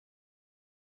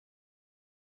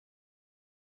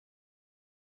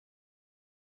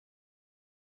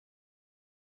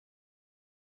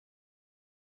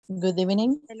Good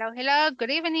evening. Hello, hello, good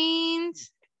evening.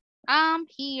 I'm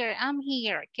here,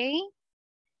 okay?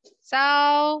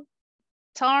 So,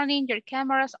 turning your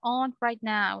cameras on right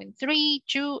now in 3,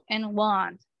 2, and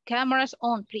 1. Cameras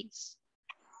on, please.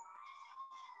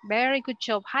 Very good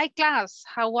job. Hi, class.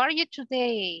 How are you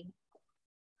today?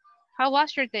 How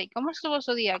was your day? ¿Cómo estuvo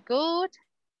su día? Good?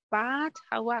 Bad?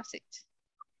 How was it?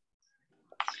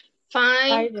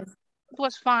 Fine. It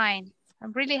was fine.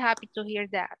 I'm really happy to hear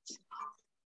that.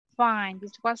 Fine.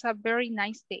 This was a very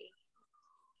nice day.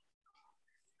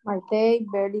 My day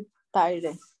very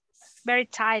tired. Very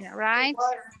tired, right?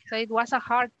 So it was a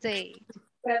hard day.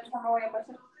 So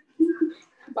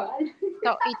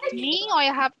it's me or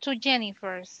I have two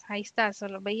Jennifers. Ahí está,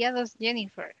 solo veía dos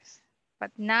Jennifers.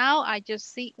 But now I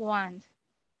just see one.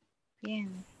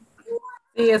 Bien.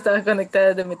 Sí, estaba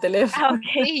conectada de mi teléfono.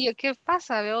 Ok, yo qué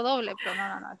pasa, veo doble, pero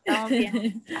no, estamos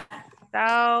bien.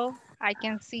 So I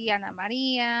can see Ana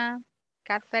María,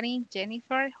 Catherine,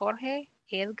 Jennifer, Jorge,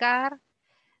 Edgar,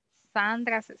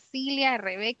 Sandra, Cecilia,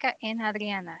 Rebeca y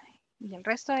Adriana. Y el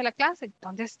resto de la clase,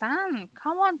 ¿dónde están?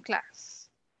 Come on, class.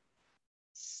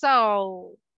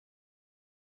 So,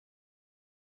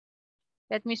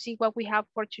 let me see what we have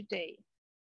for today.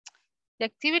 The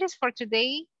activities for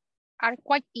today are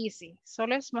quite easy.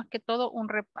 Solo es más que todo un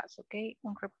repaso, ¿ok?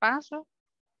 Un repaso.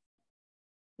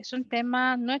 Es un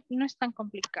tema, no es tan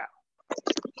complicado.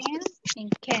 Can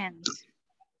and can't.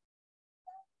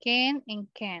 Can and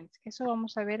can't. Eso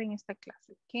vamos a ver en esta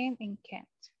clase. Can and can't.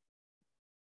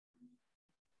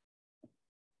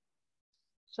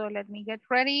 So let me get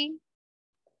ready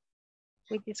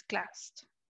with this class.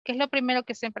 ¿Qué es lo primero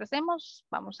que siempre hacemos?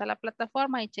 Vamos a la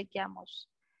plataforma y chequeamos.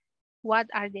 What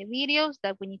are the videos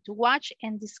that we need to watch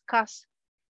and discuss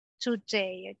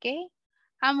today, okay?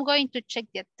 I'm going to check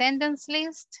the attendance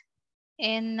list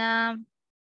in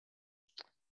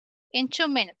 2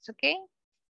 minutes, okay?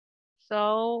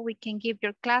 So we can give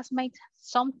your classmates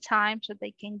some time so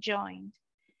they can join.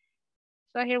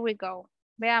 So here we go.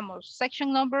 Veamos,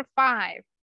 section number 5.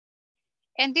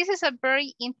 And this is a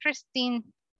very interesting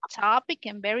topic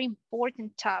and very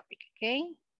important topic, okay?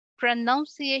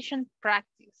 Pronunciation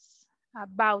practice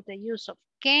about the use of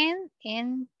can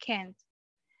and can't.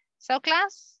 So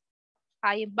class,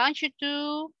 I invite you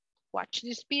to watch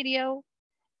this video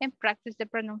and practice the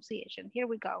pronunciation. Here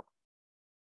we go.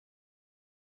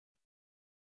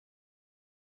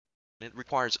 It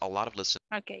requires a lot of listening.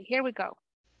 Okay, here we go.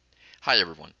 Hi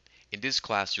everyone. In this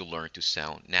class you'll learn to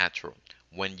sound natural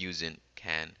when using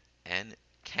can and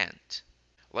can't.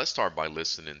 Let's start by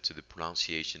listening to the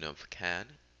pronunciation of can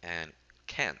and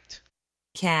can't.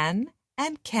 Can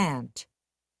and can't.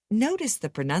 Notice the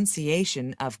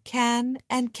pronunciation of can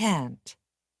and can't.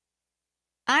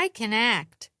 I can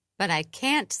act, but I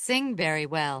can't sing very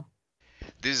well.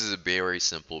 This is a very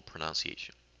simple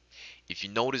pronunciation. If you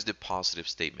notice the positive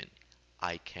statement,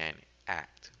 I can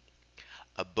act,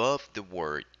 above the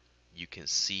word you can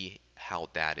see how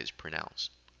that is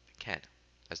pronounced, can,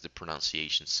 as the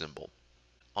pronunciation symbol.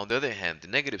 On the other hand, the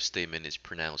negative statement is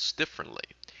pronounced differently.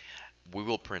 We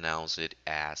will pronounce it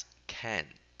as can't.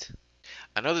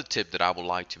 Another tip that I would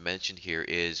like to mention here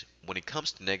is when it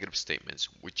comes to negative statements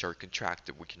which are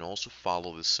contracted, we can also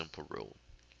follow this simple rule.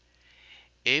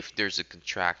 If there's a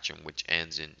contraction which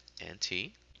ends in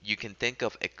nt, you can think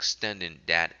of extending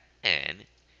that n.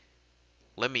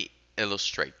 Let me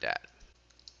illustrate that.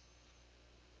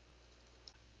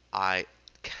 I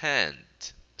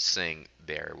can't sing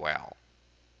very well.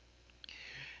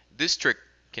 This trick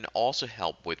can also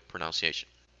help with pronunciation.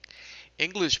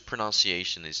 English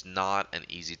pronunciation is not an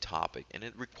easy topic and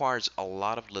it requires a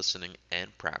lot of listening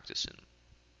and practicing.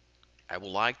 I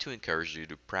would like to encourage you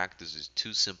to practice these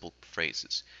two simple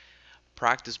phrases.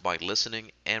 Practice by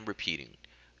listening and repeating.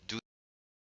 Do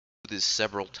this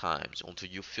several times until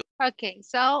you feel. Okay,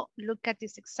 so look at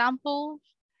this example.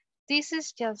 This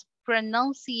is just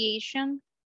pronunciation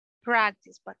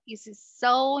practice, but this is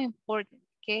so important,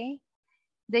 okay?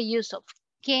 The use of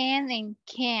can and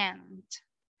can't.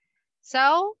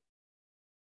 So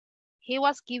he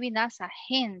was giving us a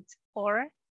hint or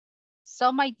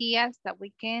some ideas that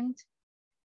we can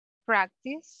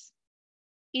practice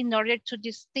in order to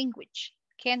distinguish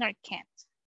can or can't.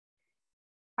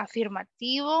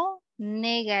 Afirmativo,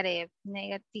 negative,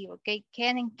 negativo, okay?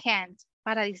 Can and can't.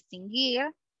 Para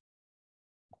distinguir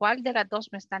cuál de las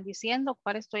dos me están diciendo,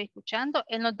 cuál estoy escuchando,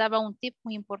 él nos daba un tip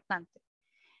muy importante.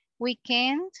 We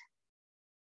can't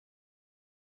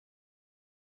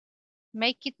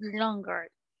make it longer.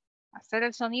 Hacer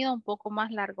el sonido un poco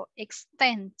más largo.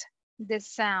 Extend the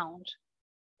sound.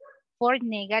 For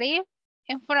negative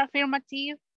and for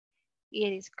affirmative,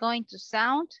 it is going to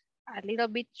sound a little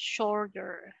bit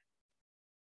shorter.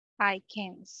 I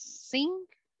can sing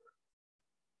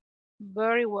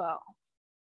very well.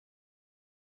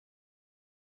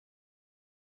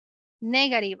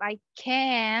 Negative, I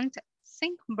can't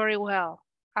sing very well.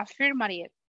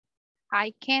 Affirmative,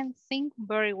 I can't sing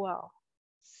very well.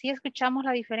 ¿Sí escuchamos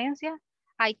la diferencia?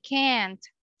 I can't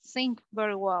sing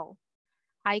very well.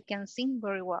 I can sing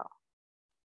very well.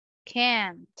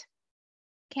 Can't,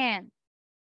 can't,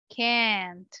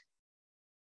 can't,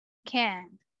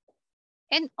 can't.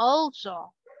 And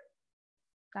also,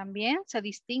 también se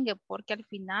distingue porque al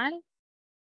final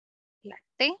la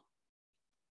T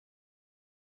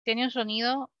tiene un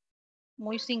sonido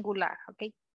muy singular,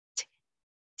 ¿ok?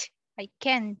 I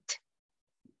can't.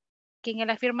 Que en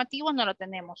el afirmativo no lo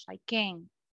tenemos. I can,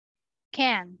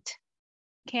 can't,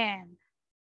 can.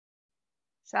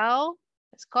 So,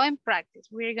 let's go and practice.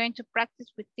 We're going to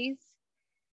practice with this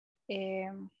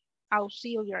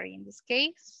auxiliary in this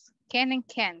case, can and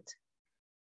can't.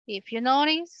 If you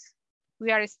notice,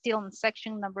 we are still in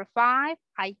section number 5.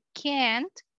 I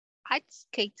can't ice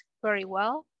skate very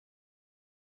well.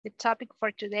 The topic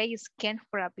for today is can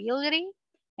for ability.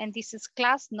 And this is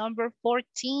class number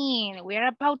 14. We are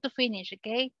about to finish,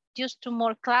 okay? Just 2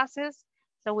 more classes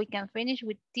so we can finish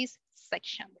with this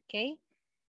section, okay?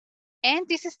 And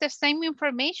this is the same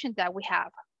information that we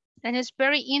have. And it's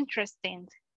very interesting.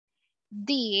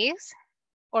 This,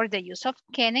 or the use of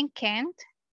can and can't,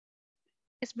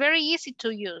 is very easy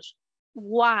to use.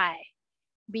 Why?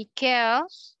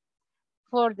 Because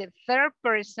for the third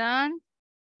person,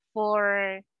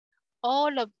 for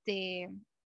all of them,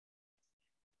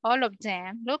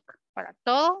 look, para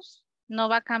todos, no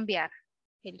va a cambiar.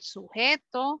 El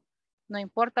sujeto, no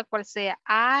importa cuál sea,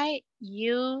 I,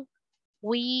 you,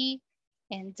 we,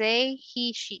 and they,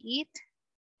 he, she, it,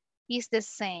 is the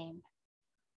same.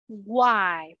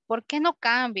 Why? ¿Por qué no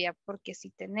cambia? Porque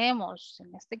si tenemos,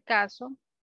 en este caso,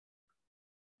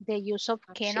 the use of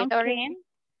can o can,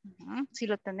 si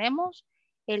lo tenemos,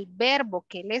 el verbo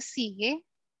que le sigue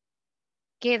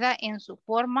queda en su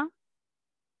forma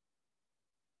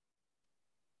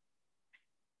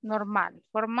normal,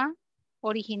 forma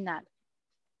original.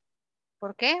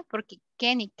 ¿Por qué? Porque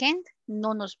can y can't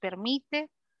no nos permite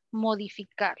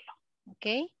modificarlo,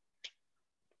 ¿ok?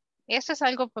 Eso es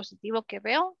algo positivo que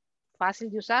veo,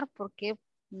 fácil de usar porque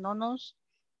no nos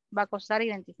va a costar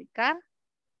identificar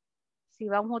si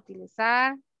vamos a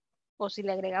utilizar o si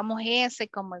le agregamos S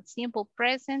como el simple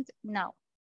present. No.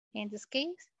 In this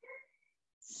case,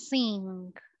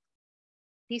 sing.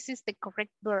 This is the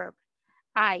correct verb.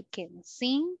 I can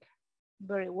sing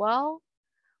very well,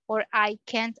 or I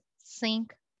can't sing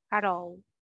at all.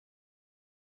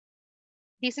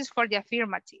 This is for the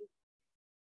affirmative.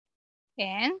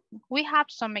 And we have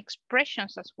some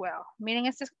expressions as well. Miren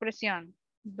esta expresión.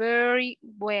 Very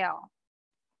well.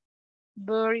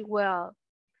 Very well.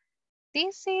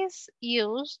 This is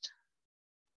used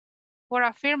for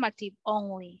affirmative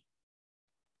only.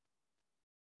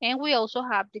 And we also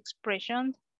have the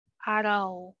expression at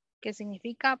all, que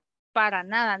significa para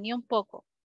nada, ni un poco.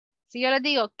 Si yo les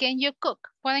digo, can you cook?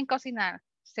 Pueden cocinar.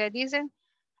 Ustedes dicen,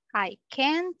 I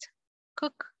can't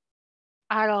cook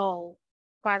at all.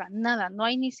 Para nada, no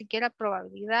hay ni siquiera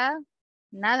probabilidad,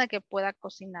 nada que pueda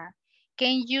cocinar.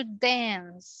 Can you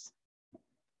dance?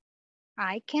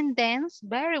 I can dance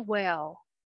very well.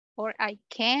 Or I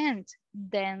can't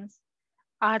dance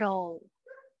at all.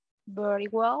 Very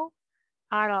well,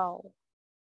 at all.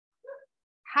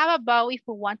 How about if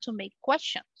we want to make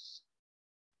questions?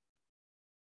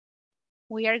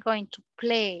 We are going to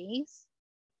place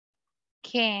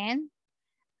can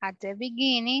at the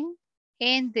beginning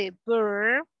and the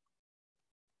verb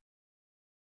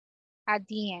at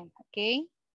the end, okay?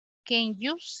 Can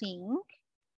you sing?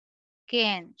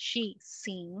 Can she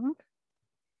sing?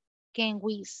 Can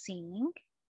we sing?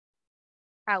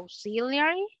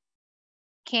 Auxiliary,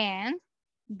 can.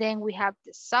 Then we have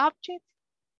the subject,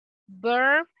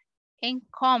 verb, and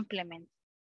complement.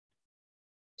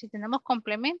 Si tenemos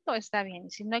complemento, está bien.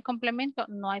 Si no hay complemento,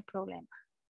 no hay problema.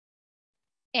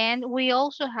 And we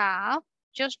also have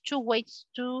just 2 ways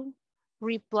to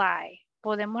reply.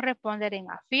 Podemos responder en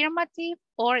affirmative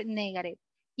or negative.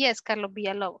 Yes, Carlos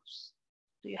Villalobos.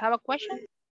 Do you have a question?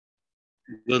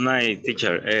 Good night,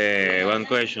 teacher. One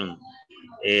question.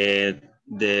 The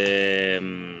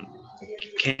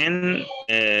can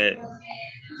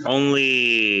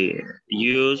only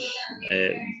use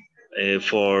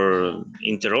for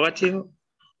interrogative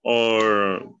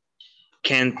or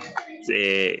can't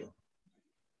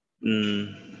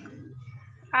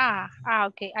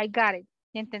Okay, I got it.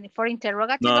 Entendí. For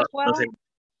interrogative no, as well? no sé.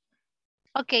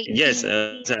 Okay. Yes,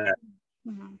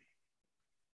 Mhm.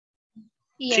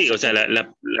 Y Sí, eso o sea,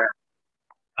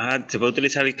 ¿se puede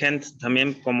utilizar el can't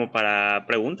también como para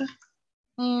pregunta?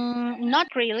 not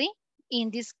really.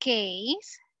 In this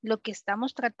case, lo que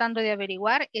estamos tratando de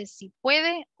averiguar es si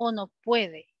puede o no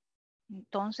puede.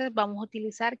 Entonces vamos a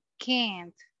utilizar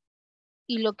can't.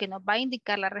 Y lo que nos va a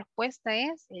indicar la respuesta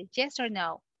es el yes or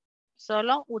no.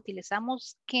 Solo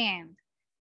utilizamos can't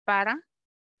para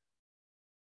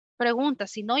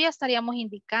preguntas. Si no, ya estaríamos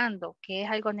indicando que es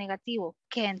algo negativo.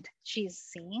 Can't she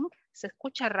sing? Se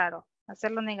escucha raro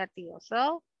hacerlo negativo.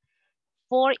 So,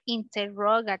 for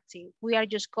interrogative, we are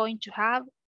just going to have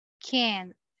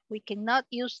can. We cannot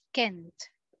use can't.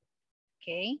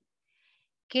 Okay.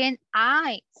 Can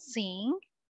I sing?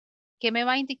 ¿Qué me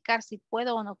va a indicar si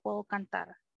puedo o no puedo cantar?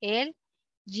 El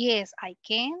yes, I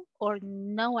can or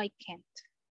no, I can't.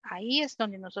 Ahí es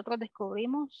donde nosotros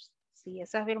descubrimos si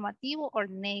es afirmativo o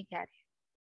negative.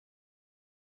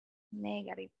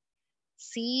 Negative.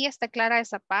 ¿Sí está clara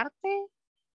esa parte?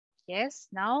 Yes,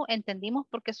 no. ¿Entendimos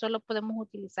por qué solo podemos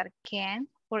utilizar can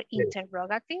for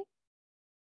interrogative?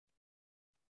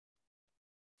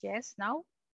 Yes, no.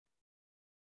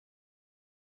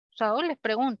 So, les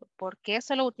pregunto, ¿por qué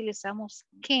solo utilizamos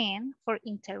can for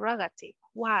interrogative?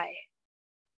 Why?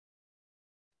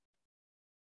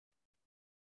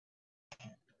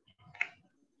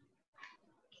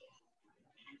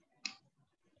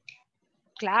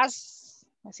 Class,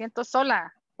 me siento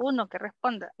sola. Uno que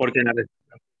responda. Porque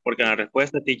en la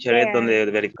respuesta, teacher, es There donde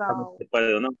you verificamos go. si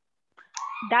puede o no.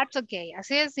 That's okay.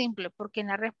 Así de simple, porque en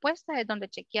la respuesta es donde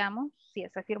chequeamos si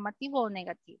es afirmativo o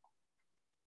negativo.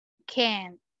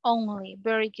 Can, only,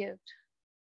 very good.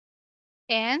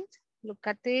 And look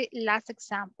at the last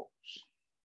examples.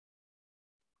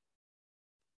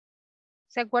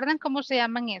 ¿Se acuerdan cómo se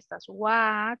llaman estas?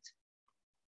 What,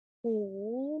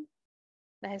 who,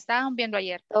 las estaban viendo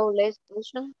ayer. WH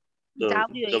question.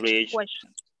 WH WH.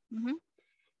 questions.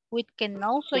 We can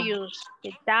also use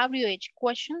the WH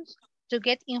questions to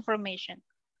get information.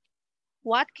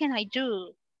 What can I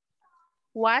do?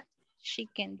 What she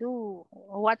can do?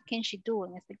 Or what can she do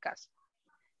en este caso?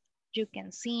 You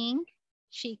can sing.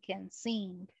 She can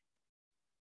sing.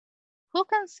 Who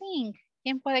can sing?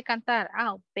 ¿Quién puede cantar?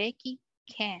 Becky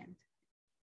can.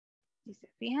 ¿Sí se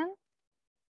fijan?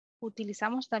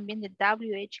 Utilizamos también the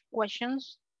WH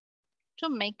questions to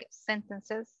make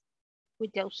sentences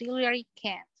with the auxiliary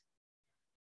can.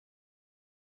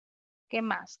 ¿Qué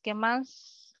más? ¿Qué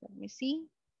más? Let me see.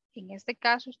 En este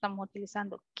caso estamos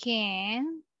utilizando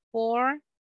can for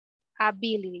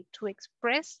ability, to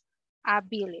express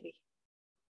ability.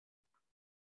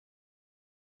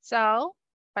 So,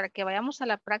 para que vayamos a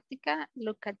la práctica,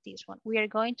 look at this one. We are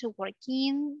going to work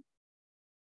in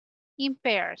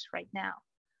pairs right now.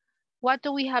 What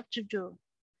do we have to do?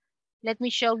 Let me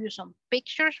show you some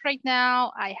pictures right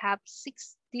now. I have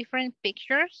 6 different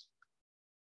pictures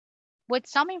with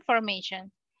some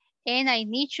information. And I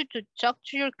need you to talk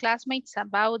to your classmates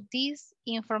about this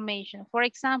information. For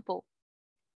example,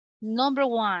 number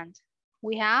 1,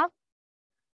 we have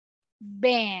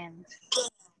band.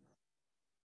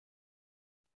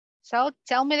 So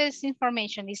tell me this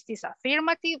information. Is this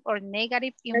affirmative or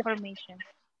negative information?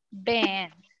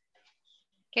 Band.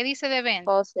 ¿Qué dice de band?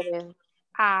 Positive.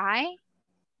 I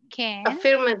can.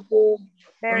 Affirmative.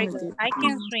 Very good. I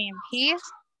can swim. He's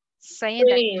saying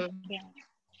that he can.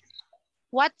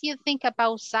 What do you think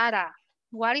about Sarah?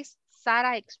 What is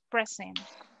Sarah expressing?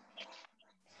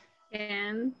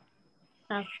 And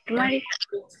affirmative.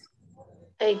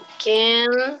 I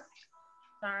can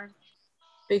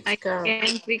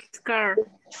fix car.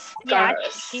 Yeah,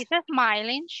 she's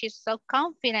smiling. She's so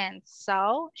confident.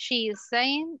 So she is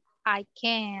saying, I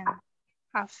can.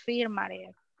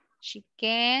 Affirmative. She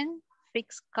can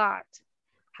fix cars.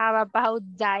 How about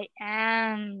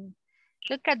Diane?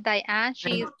 Look at Diane.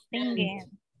 She is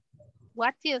singing.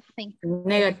 What do you think?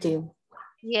 Negative.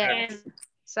 Yes.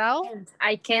 So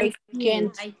I can't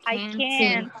sing. I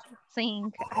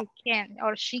can't.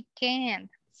 Or she can't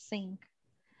sing.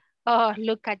 Oh,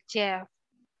 look at Jeff.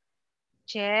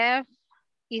 Jeff,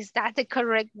 is that the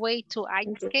correct way to ice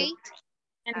skate?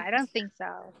 I don't think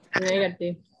so.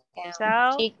 Negative.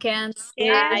 So He can't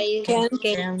Jeff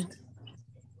can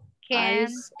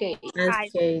ice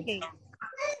skate.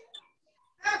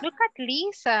 Look at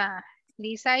Lisa.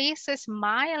 Lisa is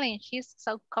smiling. She's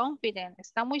so confident.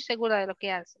 Está muy segura de lo que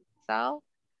hace. So,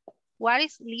 what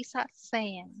is Lisa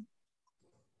saying?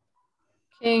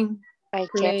 I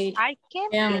can play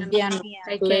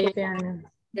piano.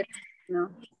 No.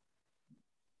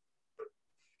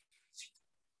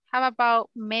 How about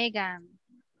Megan?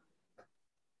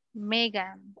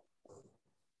 Megan.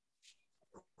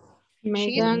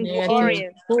 She's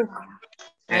worried.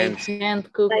 can't.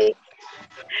 can't cook.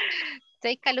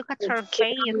 Take a look at her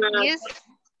face. She's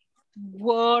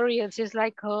worried. She's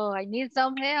like, oh, I need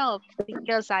some help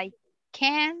because I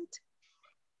can't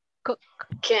cook.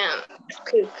 Can't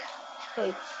cook.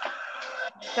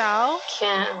 So,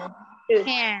 Can cook.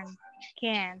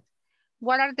 can't.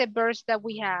 What are the verbs that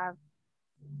we have?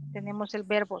 Tenemos el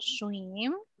verbo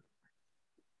swim,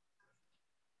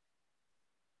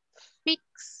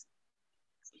 fix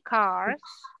cars,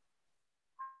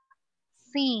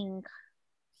 sing,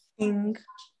 Sing.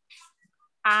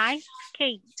 ice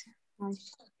skate,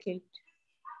 Skate.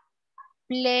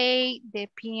 play the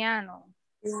piano,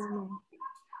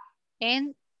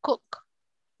 and cook.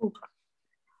 Cook.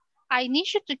 I need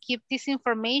you to keep this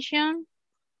information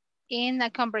in a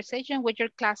conversation with your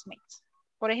classmates.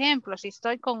 Por ejemplo, si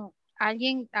estoy con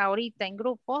alguien ahorita en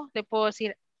grupo, le puedo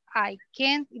decir, I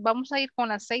can't, vamos a ir con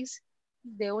las 6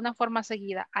 de una forma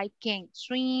seguida. I can't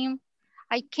swim,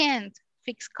 I can't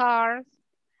fix cars,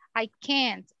 I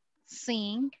can't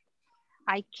sing,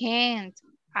 I can't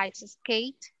ice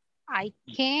skate, I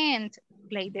can't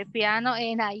play the piano,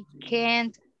 and I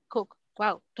can't cook.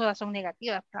 Wow, todas son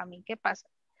negativas para mí. ¿Qué pasa?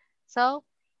 So,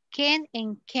 can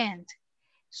and can't.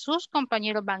 Sus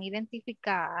compañeros van a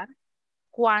identificar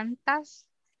cuántas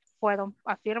fueron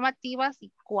afirmativas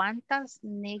y cuántas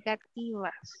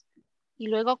negativas. Y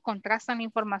luego contrastan la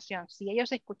información. Si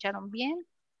ellos escucharon bien,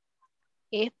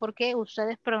 es porque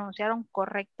ustedes pronunciaron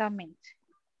correctamente.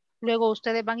 Luego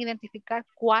ustedes van a identificar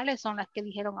cuáles son las que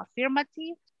dijeron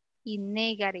affirmative y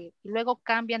negative. Y luego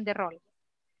cambian de rol.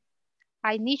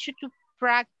 I need you to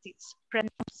practice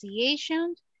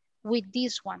pronunciation with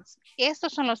these ones.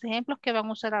 Estos son los ejemplos que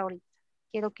vamos a usar ahorita.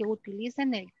 Quiero que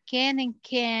utilicen el can and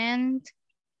can't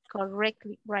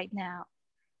correctly right now.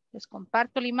 Les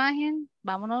comparto la imagen.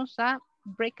 Vámonos a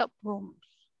breakout rooms.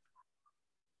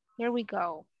 Here we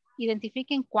go.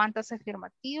 Identifiquen cuántas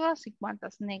afirmativas y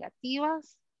cuántas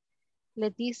negativas le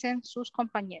dicen sus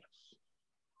compañeros.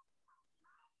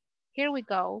 Here we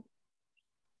go.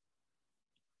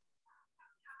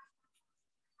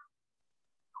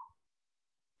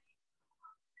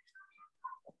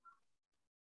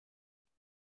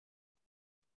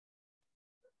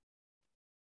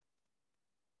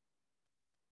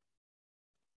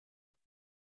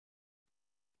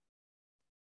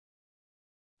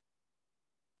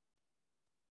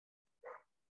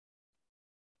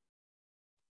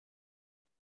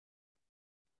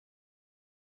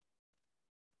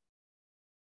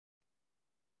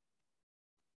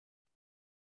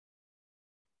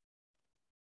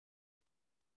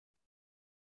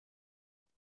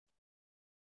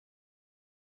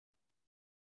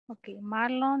 Okay,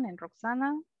 Marlon and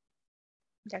Roxana.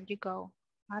 There you go.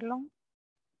 Marlon.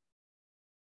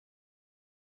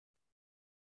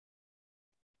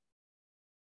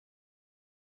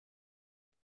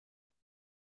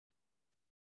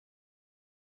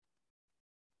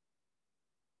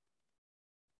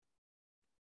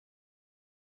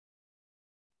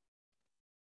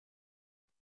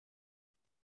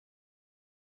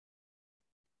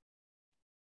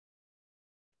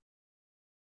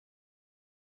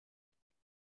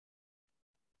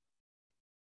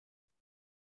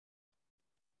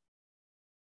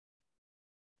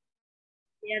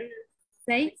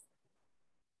 Say,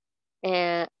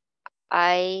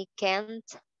 I can't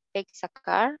fix a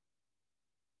car.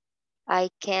 I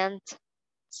can't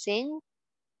sing.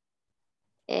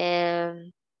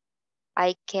 I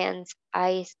can't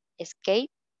ice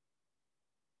skate.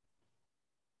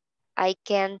 I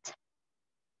can't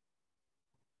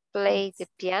play the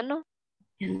piano.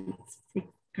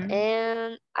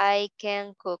 And I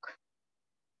can cook.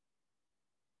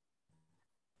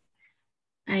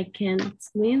 I can't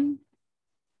swim.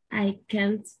 I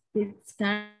can't fix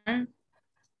car.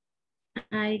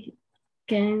 I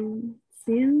can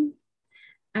sing.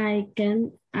 I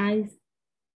can ice.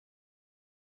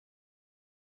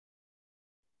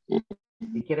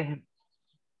 Si quieres,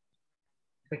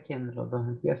 sé quién de los dos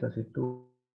empieza, si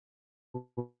tú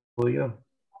o yo.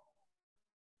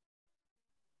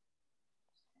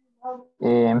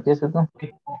 Empieza tú.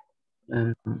 Okay.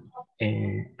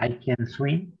 I can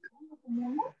swim.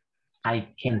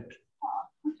 I can't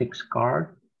fix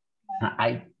car.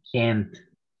 I can't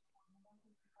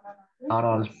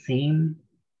oral sing.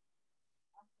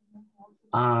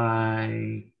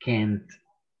 I can't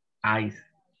ice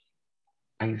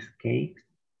skate.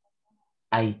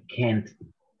 I can't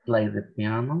play the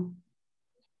piano.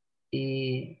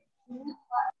 I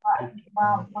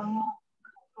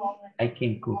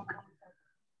can cook.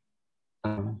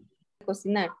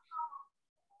 Cocinar.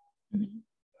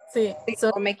 Sí, Sí,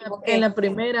 solo o me equivoqué. en la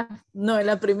primera, no, en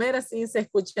la primera sí se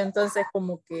escuchó, entonces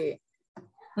como que,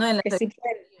 no, en la Que sí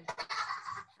segunda,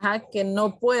 ajá, que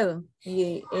no puedo,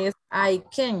 y es I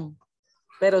can,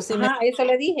 pero sí me, Ajá, eso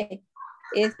le dije.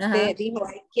 ajá, Dijo,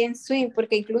 I can swim,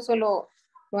 porque incluso lo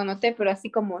anoté, pero así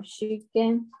como she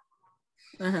can.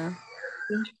 ajá,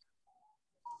 Sí.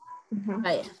 Ajá.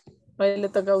 vaya, hoy le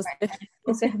toca a usted.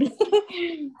 Eso es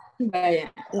bien.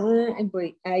 Vaya.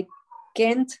 Voy. I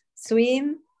can't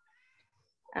swim.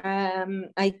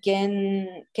 I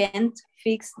can't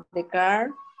fix the car.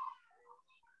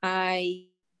 I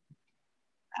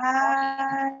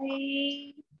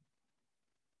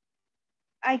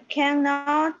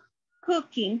cannot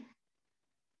cooking.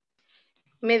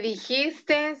 Me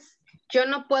dijiste, yo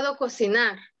no puedo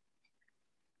cocinar.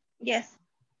 Yes.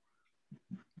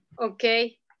 Ok.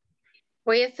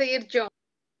 Voy a seguir yo.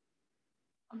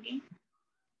 Okay.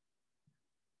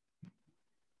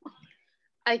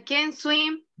 I can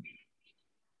swim.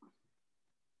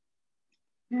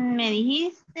 Me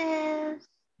dijiste,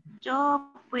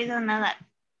 yo puedo nadar.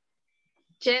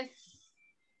 Yes.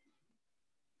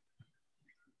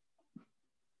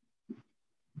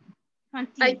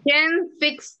 I can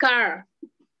fix car.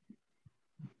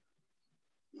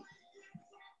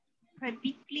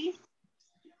 Repeat, please.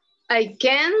 I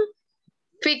can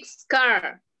fix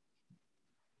car.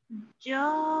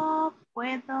 Yo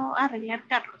puedo arreglar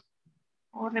carros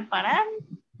o reparar.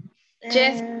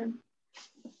 Yes.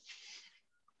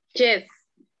 Yes.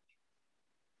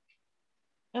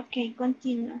 Ok,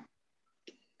 continúa.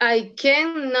 I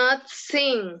cannot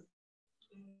sing.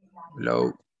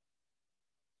 Hello.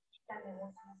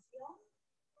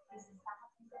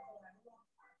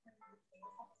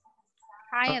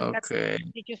 Hi, Edgar. Okay.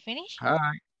 Did you finish?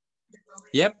 Hi.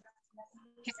 Yep.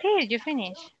 Okay, did you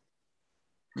finish?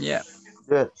 Yeah.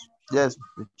 Yes. Yes.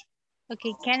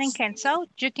 Okay, can and can. So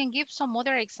you can give some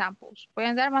other examples.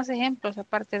 Pueden dar más ejemplos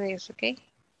aparte de eso, okay?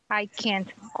 I can't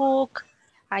cook.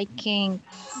 I can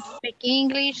speak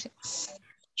English.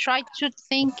 Try to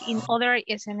think in other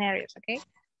scenarios, okay?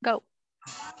 Go.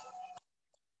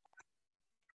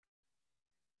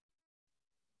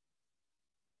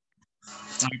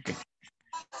 Okay.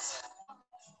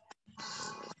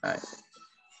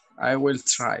 I will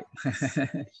try.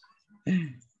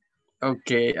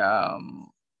 Okay.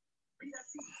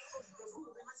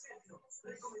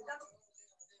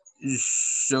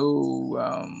 So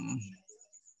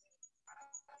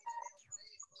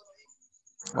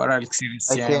what else,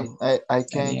 Cristian? I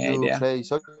can Any you idea? play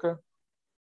soccer?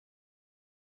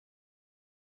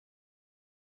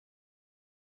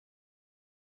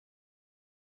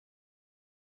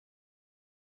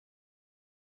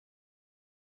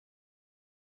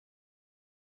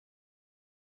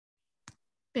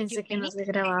 Pensé que no se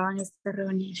grababan estas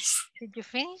reuniones. Did you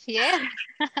finish? Yeah.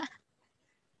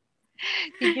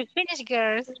 Did you finish,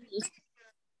 girls?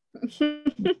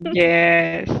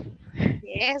 Yes.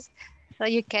 Yes. So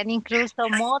you can include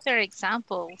some other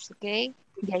examples, okay?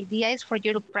 The idea is for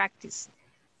you to practice.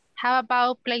 How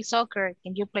about play soccer?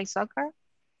 Can you play soccer?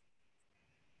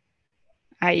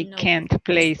 I can't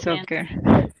play soccer.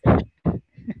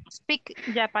 Speak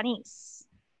Japanese.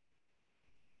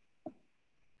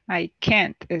 I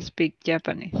can't speak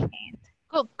Japanese.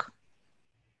 Cook.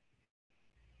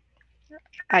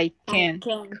 I can't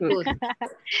cook.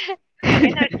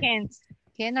 Can or can't?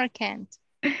 Can or can't?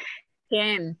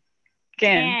 Can.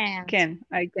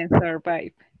 I can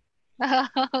survive.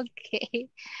 Okay.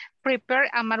 Prepare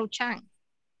a maruchan.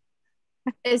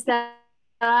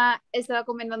 Estaba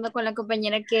comentando con la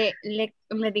compañera que le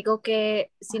digo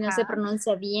que si no se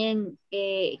pronuncia bien,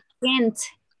 can't,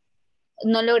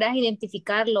 no logras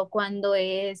identificarlo cuando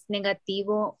es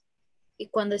negativo y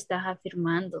cuando estás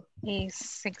afirmando.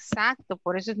 Es exacto,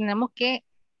 por eso tenemos que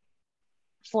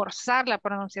forzar la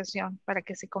pronunciación para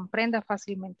que se comprenda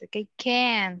fácilmente. Okay,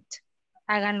 can't.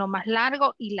 Háganlo más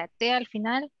largo y la T al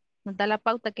final nos da la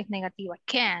pauta que es negativa.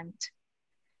 Can't.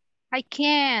 I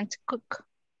can't cook.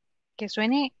 Que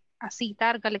suene así,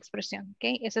 larga la expresión.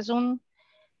 Okay, esa es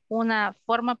una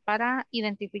forma para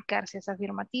identificar si es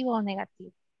afirmativo o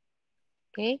negativo.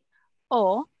 Okay,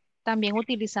 o también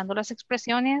utilizando las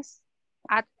expresiones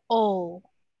at all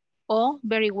o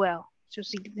very well. Si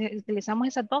utilizamos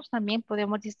esas dos, también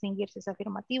podemos distinguir si es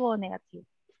afirmativo o negativo.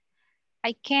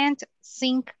 I can't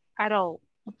sing at all.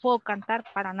 No puedo cantar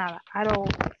para nada. At all.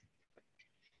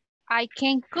 I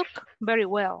can cook very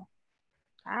well.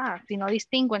 Si no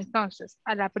distingo entonces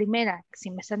a la primera,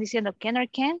 si me están diciendo can or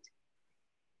can't,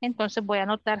 entonces voy a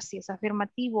anotar si es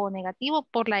afirmativo o negativo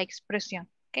por la expresión.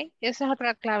 ¿Okay? Esa es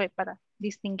otra clave para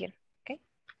distinguir. Okay?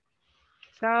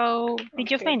 So, did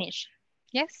you finish?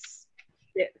 Yes?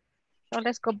 Yes. So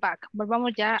let's go back.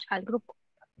 Volvamos ya al grupo.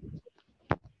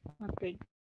 Okay.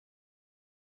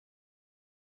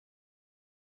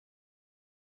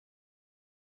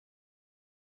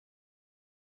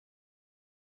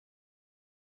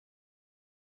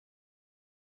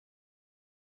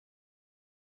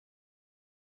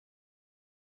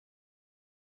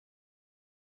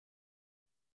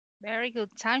 Very good.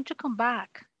 Time to come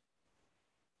back.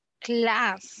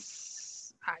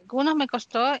 Class. Algunos me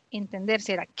costó entender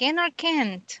si era can or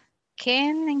can't.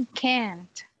 Can and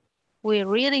can't. We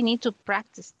really need to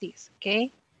practice this,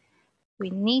 okay? We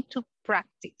need to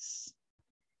practice.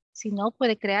 Si no,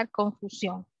 puede crear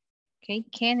confusión. Okay,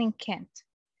 can and can't.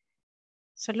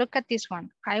 So look at this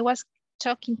one. I was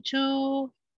talking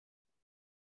to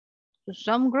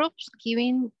some groups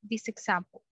giving this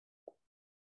example.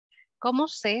 ¿Cómo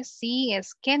sé si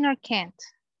es can or can't?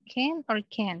 Can or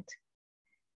can't?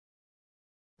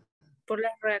 Por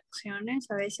las reacciones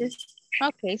a veces.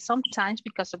 Okay, sometimes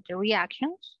because of the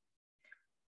reactions.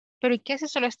 Pero ¿y qué si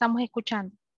solo estamos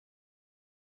escuchando?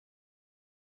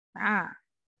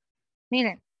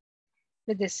 Miren,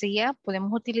 les decía,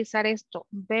 podemos utilizar esto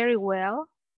very well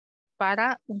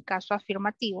para un caso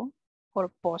afirmativo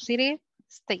or positive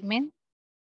statement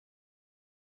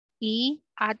y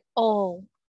at all,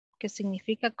 que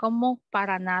significa como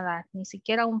para nada, ni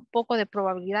siquiera un poco de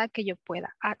probabilidad que yo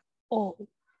pueda, at all.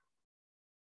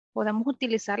 Podemos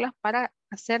utilizarlas para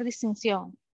hacer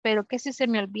distinción, pero ¿qué si se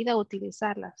me olvida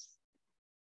utilizarlas?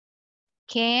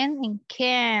 Can and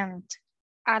can't.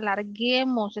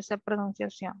 Alarguemos esa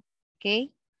pronunciación,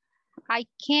 ¿ok? I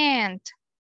can't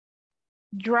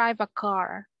drive a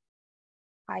car.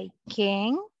 I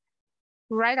can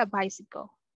ride a bicycle.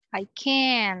 I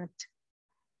can't.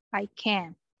 I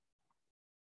can.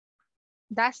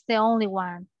 That's the only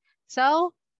one.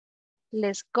 So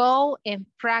let's go and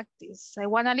practice. I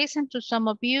want to listen to some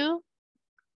of you.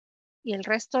 Y el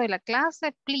resto de la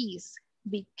clase, please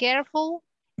be careful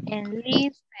and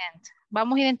listen.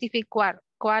 Vamos a identificar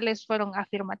cuáles fueron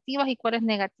afirmativas y cuáles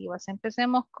negativas.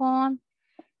 Empecemos con,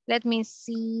 let me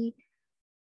see,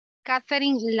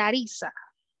 Catherine Larissa.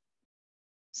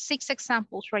 6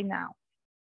 examples right now.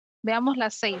 Veamos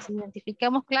las 6.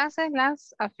 Identifiquemos clases,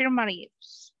 las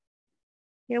afirmativas.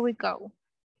 Here we go.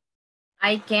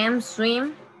 I can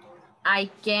swim.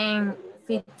 I can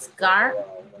fix car.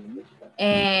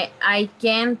 I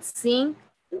can't sing.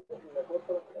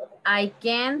 I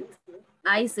can't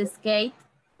ice skate.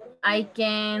 I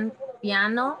can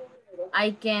piano.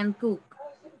 I can cook.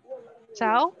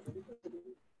 So,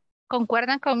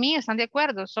 ¿concuerdan conmigo? ¿Están de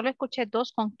acuerdo? Solo escuché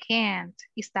 2 con can't.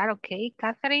 Is that okay,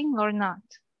 Catherine, or not?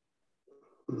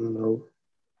 No.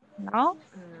 No?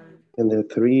 And the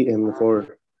 3 and the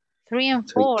 4. 3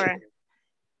 and 4.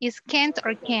 Is can't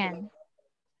or can?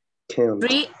 Can't.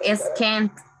 3 is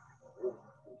can't.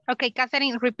 Okay,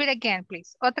 Catherine, repeat again,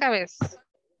 please. Otra vez.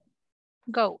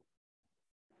 Go.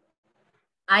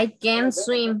 I can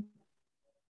swim.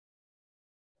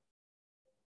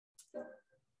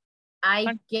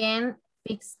 I can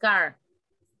fix car.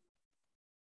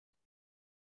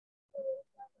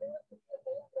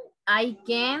 I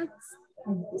can't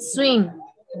swim.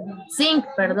 Sing,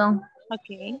 perdón.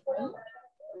 Okay.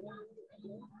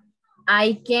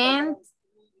 I can't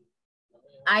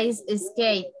ice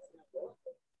skate.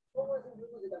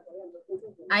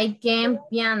 I can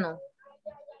piano.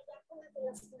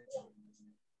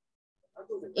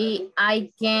 Y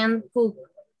I can cook.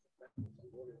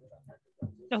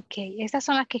 Ok, estas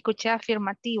son las que escuché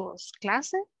afirmativos.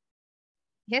 ¿Clase?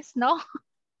 Yes, no?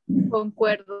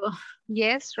 Concuerdo.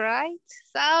 Yes, right?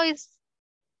 So it's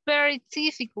very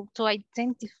difficult to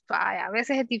identify. A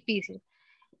veces es difícil.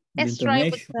 Let's try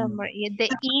with summary. The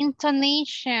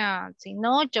intonation. Si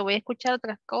no, yo voy a escuchar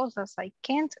otras cosas. I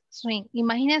can't swim.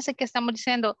 Imagínense que estamos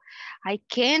diciendo, I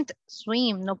can't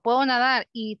swim. No puedo nadar.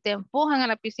 Y te empujan a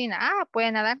la piscina. Ah,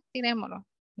 puede nadar, tirémoslo.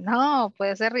 No,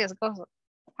 puede ser riesgoso.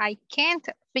 I can't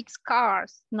fix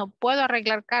cars. No puedo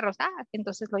arreglar carros. Ah,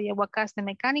 entonces lo llevo acá a este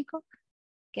mecánico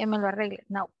que me lo arregle.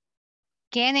 No.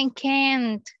 Can and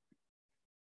can't.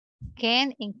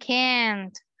 Can and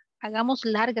can't. Hagamos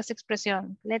largas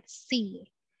expresiones. Let's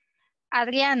see.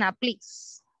 Adriana,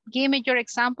 please. Give me your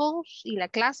examples y la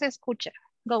clase escucha.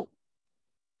 Go.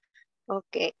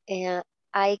 Okay.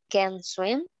 I can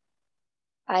swim.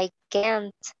 I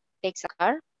can't fix a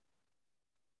car.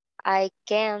 I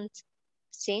can't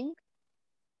sing.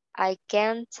 I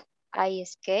can't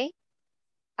ice skate.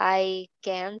 I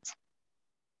can't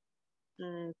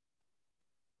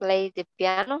play the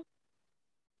piano.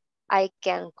 I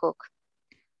can cook.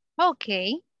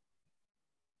 Okay.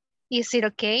 Is it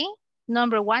okay?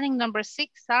 Number 1 and number 6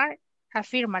 are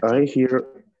Affirmative.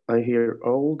 I hear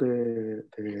all the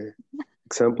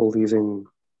example is in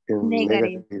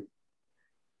Negative. negative.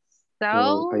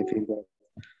 So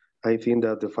I think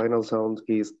that the final sound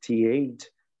is th.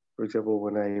 For example,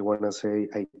 when I wanna say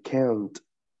I can't.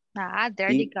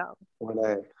 there you go.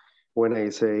 When I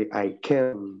say I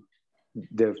can,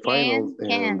 the final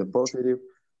and the positive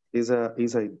is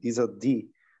a D.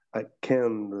 I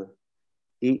can.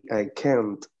 I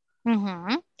can't.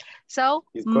 So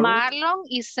Marlon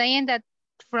is saying that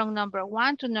from number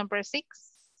 1 to number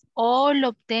 6, all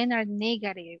of them are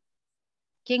negative.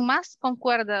 ¿Quién más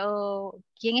concuerda o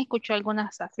quién escuchó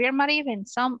algunas affirmative and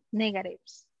some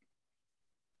negatives?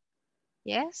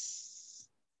 Yes?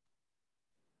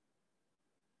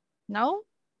 No?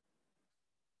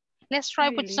 Let's try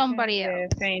with somebody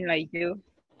else. Same like you.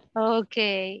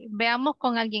 Okay, veamos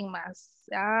con alguien más.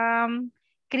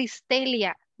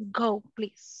 Cristelia, go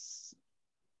please.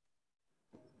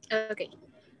 Okay.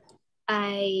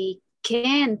 I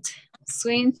can't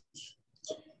swim.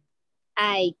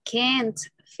 I can't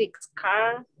fix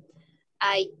car.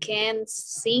 I can't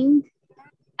sing.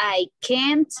 I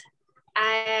can't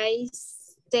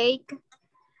ice steak.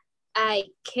 I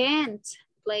can't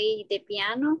play the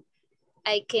piano.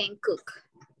 I can cook.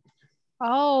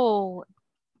 Oh,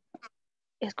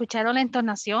 ¿escucharon la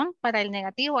entonación para el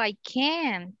negativo? I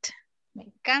can't. Me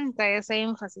encanta ese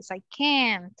énfasis. I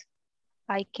can't.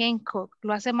 I can cook.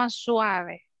 Lo hace más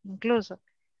suave, incluso.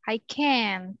 I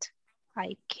can't.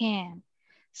 I can.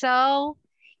 So,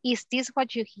 is this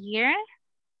what you hear?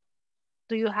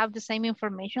 Do you have the same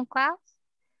information, class?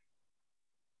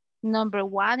 Number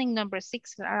 1 and number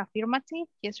 6 are affirmative,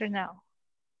 yes or no?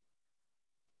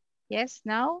 Yes,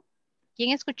 no?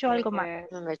 ¿Quién escuchó algo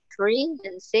más? Number 3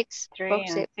 and 6,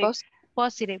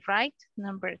 positive, right?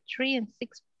 Number 3 and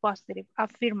 6, positive,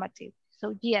 affirmative.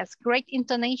 So yes, great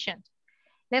intonation.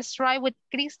 Let's try with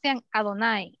Christian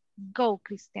Adonai. Go,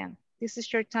 Christian. This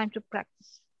is your time to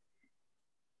practice.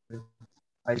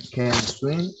 I can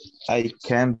swim. I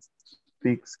can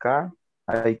fix car.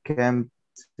 I can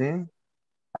sing.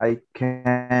 I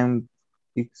can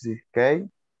escape.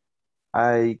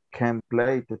 I can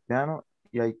play the piano.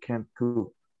 I can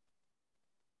cook.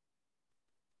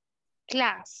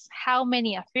 Class, how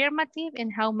many affirmative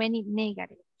and how many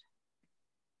negative?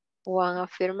 1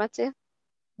 affirmative.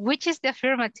 Which is the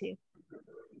affirmative?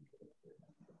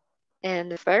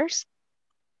 And the first?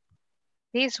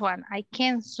 This one, I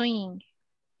can swing.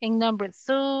 In number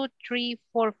 2, 3,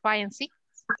 4, 5, and 6?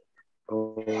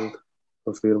 All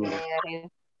affirmative.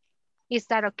 Is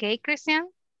that okay, Christian?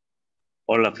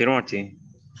 All affirmative.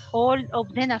 All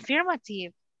of them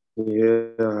affirmative.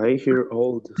 Yeah, I hear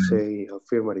all say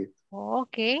affirmative.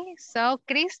 Okay, so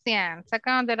Christian,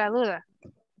 sacaron de la duda.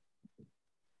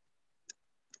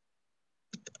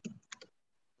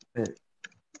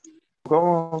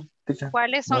 ¿Cómo?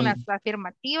 ¿Cuáles son las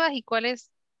afirmativas y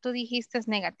cuáles tú dijiste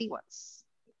negativas?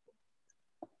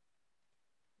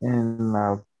 En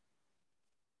la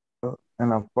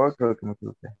 4 creo que me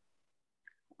equivoqué.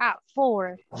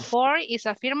 4. 4 is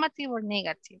affirmative or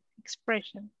negative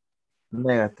expression.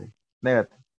 Negative.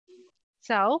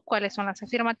 So, ¿cuáles son las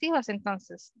afirmativas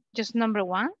entonces? Just number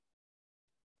 1.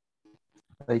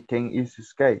 I can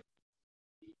escape.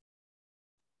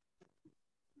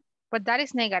 But that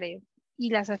is negative. ¿Y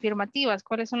las afirmativas?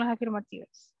 ¿Cuáles son las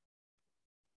afirmativas?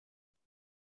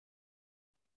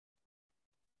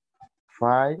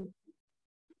 5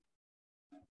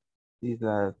 is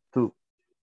a 2.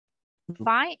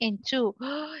 5 and 2.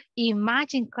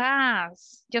 Imagine,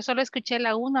 class. Yo solo escuché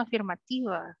la 1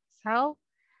 afirmativa. So,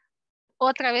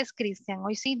 otra vez, Cristian.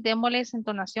 Hoy sí, démosle esa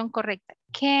entonación correcta.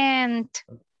 Can't.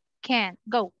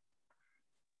 Go.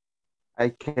 I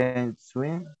can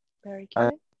swim. Very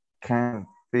good. I can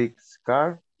fix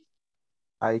car.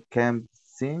 I can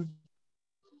sing.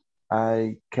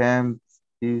 I can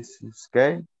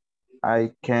escape.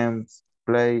 I can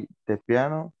play the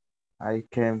piano. I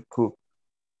can cook.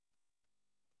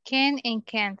 Can and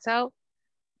can't. So,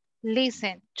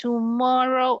 listen,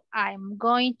 tomorrow I'm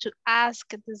going to ask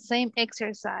the same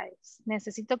exercise.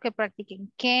 Necesito que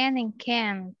practiquen can and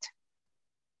can't.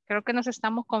 Creo que nos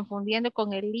estamos confundiendo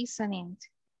con el listening.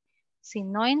 Si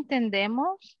no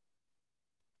entendemos,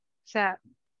 o sea,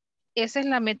 esa es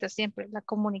la meta siempre, la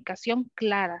comunicación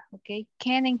clara, ¿ok?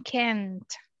 Can and can't.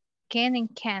 Can and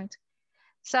can't.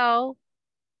 So,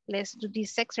 let's do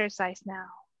this exercise now.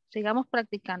 Sigamos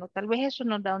practicando. Tal vez eso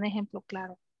nos da un ejemplo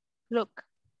claro. Look.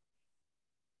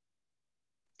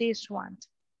 This one.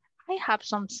 I have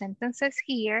some sentences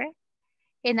here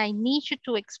and I need you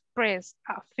to express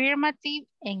affirmative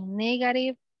and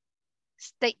negative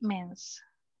statements.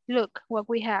 Look what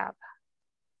we have.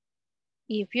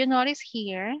 if you notice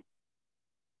here,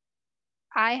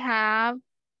 I have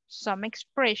some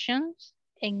expressions,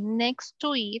 and next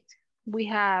to it, we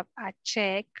have a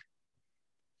check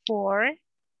for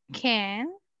can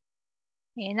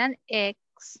and an X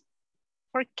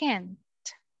for can't.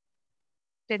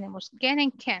 Tenemos can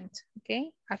and can't,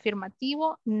 ¿ok?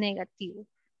 Afirmativo, negativo.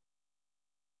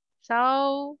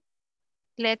 So,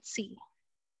 let's see.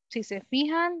 Si se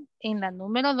fijan en la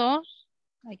número 2,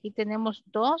 aquí tenemos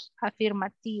 2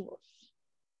 afirmativos.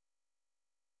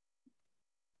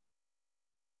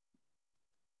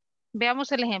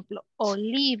 Veamos el ejemplo.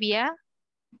 Olivia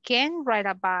can ride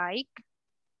a bike,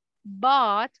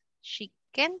 but she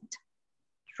can't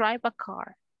drive a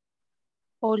car.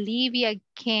 Olivia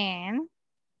can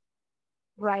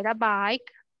ride a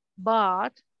bike,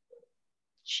 but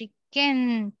she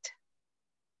can't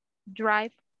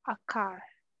drive a car.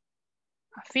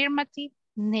 Affirmative,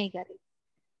 negative.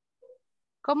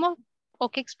 ¿Cómo o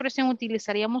qué expresión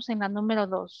utilizaríamos en la número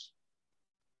 2?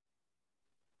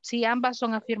 Si ambas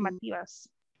son afirmativas.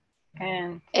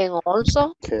 And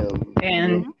also.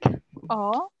 Can.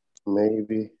 O.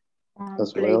 Maybe.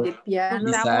 As Play well. the piano.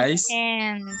 Usamos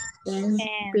And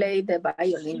play the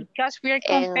violin. Because we are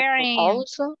comparing. And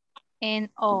also. And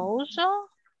also.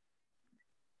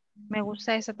 Me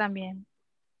gusta esa también.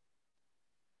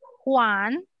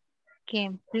 Juan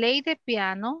can play the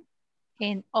piano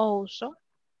and also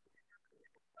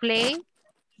play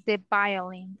the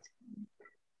violin.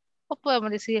 O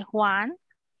podemos decir Juan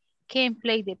can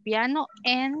play the piano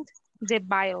and the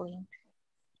violin.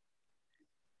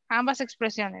 Ambas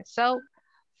expresiones. So,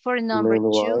 for number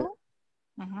 2.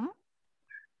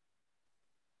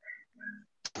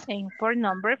 And for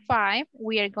number 5,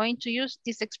 we are going to use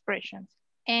these expressions.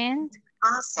 And,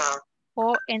 also,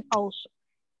 o and also.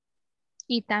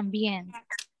 Y también.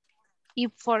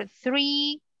 If for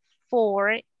 3,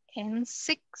 4, and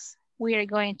 6, we are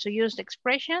going to use the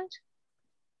expressions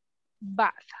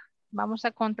but. Vamos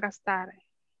a contrastar.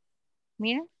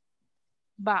 Miren.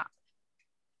 But.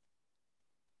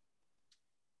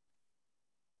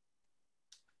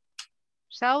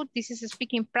 So, this is a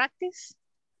speaking practice.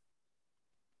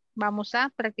 Vamos a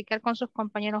practicar con sus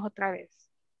compañeros otra vez.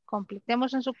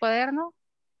 Completemos en su cuaderno.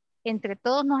 Entre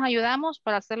todos nos ayudamos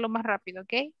para hacerlo más rápido,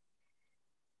 ¿ok?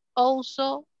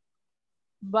 Also,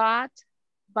 but,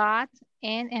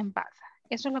 and but.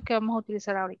 Eso es lo que vamos a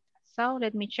utilizar ahorita. So,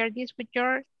 let me share this with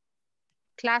your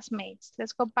classmates.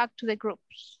 Let's go back to the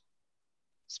groups.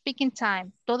 Speaking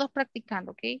time. Todos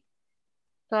practicando, ¿ok?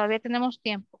 Todavía tenemos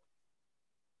tiempo.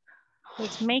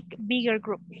 Let's make bigger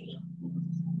groups.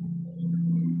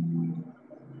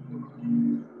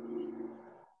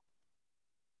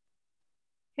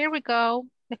 Here we go.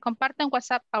 Les comparto en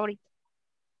WhatsApp ahorita.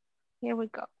 Here we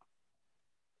go.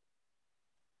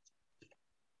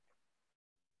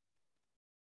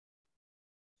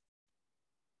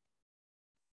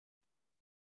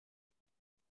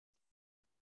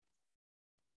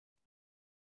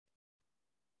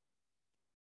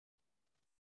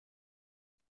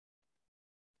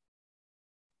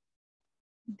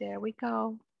 There we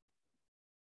go.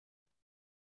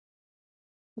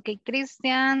 Okay,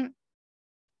 Cristian,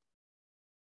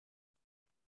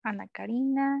 Ana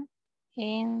Karina,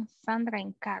 and Sandra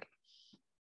and Carlos.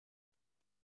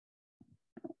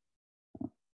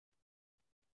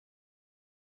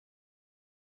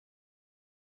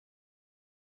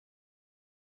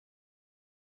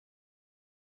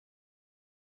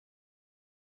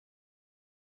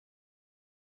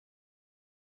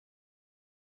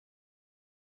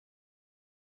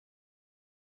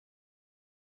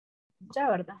 Ya,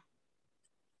 ¿verdad?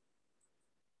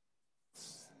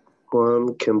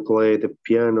 Juan can play the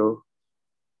piano.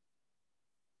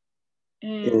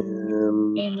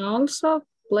 And also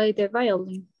play the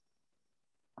violin.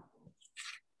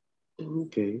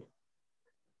 Okay.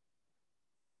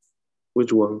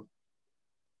 Which one?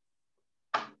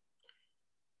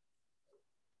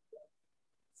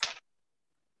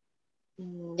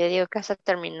 Yo digo que hasta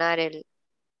terminar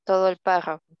todo el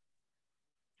párrafo.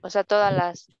 O sea, todas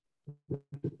las...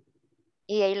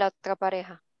 Y ahí la otra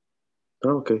pareja.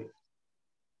 Okay.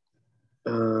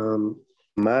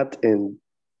 Matt and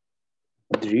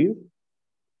Drew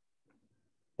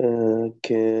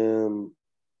can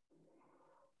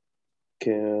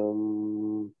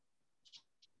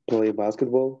play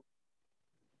basketball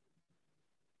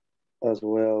as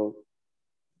well.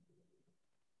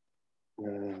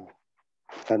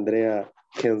 Andrea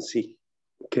can sing.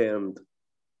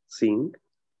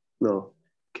 No,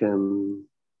 can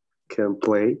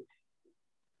play.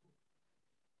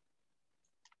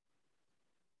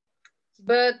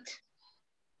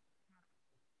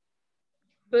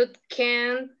 but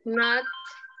can not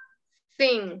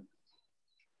sing.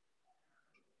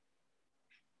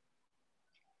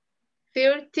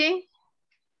 30.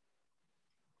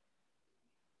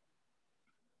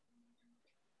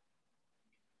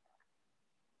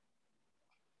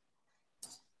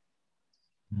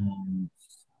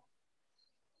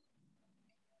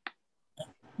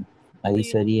 Ahí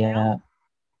sería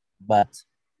but.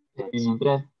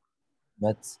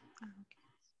 But.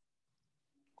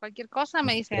 Cualquier cosa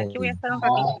me dicen, aquí voy a estar un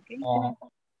ratito, ¿ok?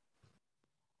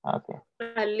 Okay.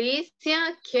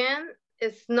 Alicia can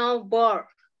snowboard.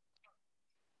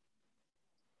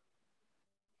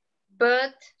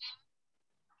 But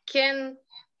can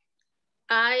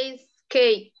ice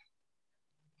skate.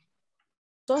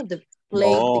 So the play.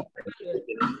 No,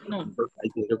 No. hay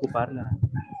que ocuparla.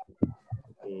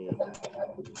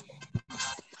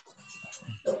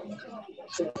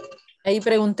 Ahí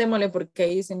preguntémosle porque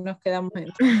ahí si nos quedamos en...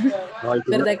 No, hay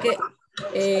que- ¿Verdad que,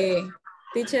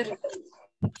 teacher?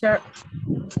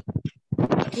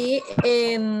 Aquí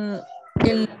en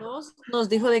el 2 nos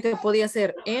dijo de que podía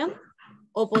ser and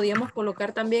o podíamos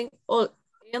colocar también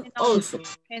and also.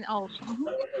 And also.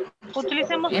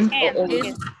 Utilicemos And, and.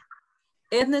 es,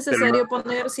 ¿Es necesario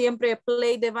poner siempre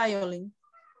play the violin?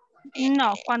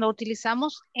 No, cuando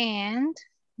utilizamos and,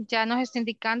 ya nos está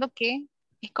indicando que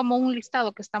es como un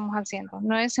listado que estamos haciendo.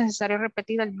 No es necesario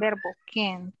repetir el verbo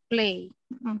can, play.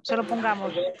 Solo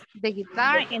pongamos the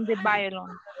guitar and the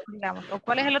violin, digamos. ¿O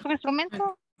cuál es el otro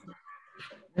instrumento?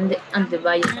 And the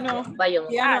violin.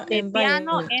 The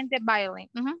piano and the violin.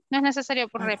 No es necesario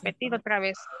repetir otra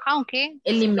vez, aunque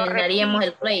eliminaríamos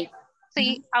el play.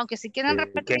 Sí, aunque si quieren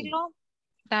repetirlo,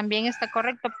 también está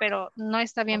correcto, pero no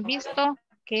está bien visto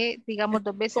que digamos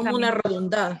dos veces. Como una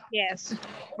redundada. Yes.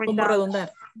 Como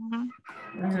redundar.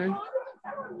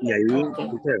 Y ahí,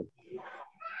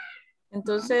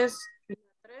 entonces,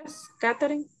 3,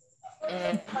 Catherine.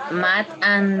 Matt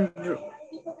and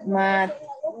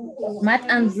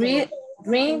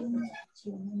dream,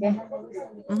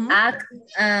 act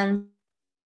and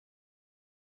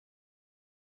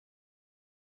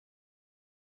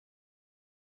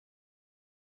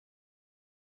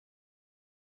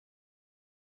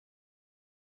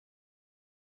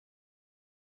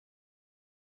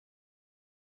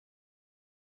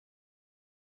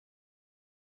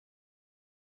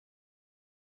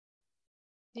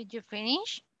Did you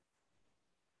finish?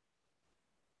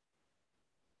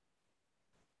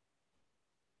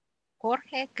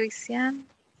 Jorge, Christian,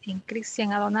 and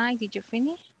Christian Adonai, did you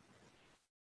finish?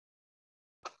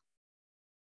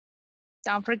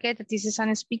 Don't forget that this is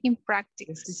a speaking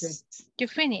practice. You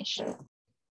finish.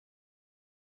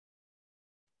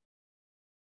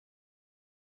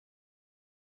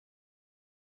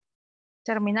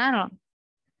 Terminaron.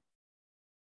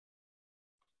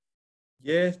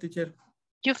 Yes, teacher.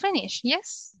 You finish,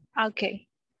 yes? Okay.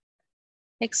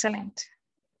 Excellent.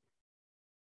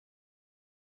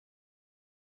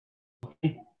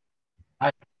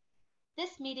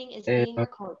 This meeting is being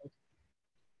recorded.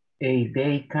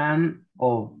 They can,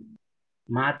 or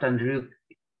Matt and Ruth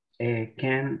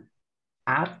can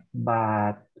act,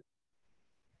 but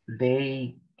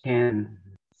they can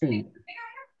sing.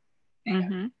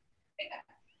 Ajá,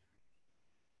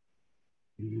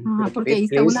 porque ahí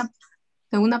está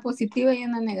una positiva y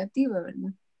una negativa,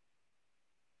 ¿verdad?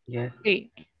 Yes.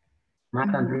 Sí.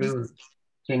 Matt and Ruth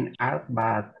can act,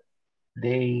 but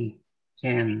they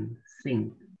can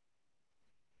sing.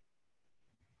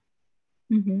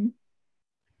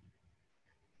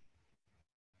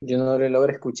 Yo no le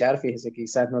logro escuchar, fíjese,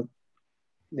 quizás no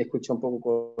le escucho un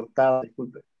poco cortado,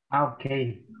 disculpe.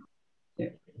 Okay.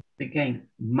 Again,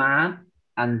 Matt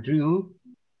and Drew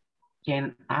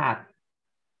can act,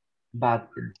 but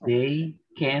they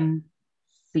can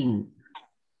sing.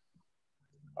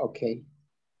 Okay.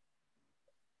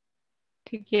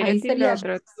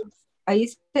 Ahí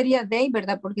sería they,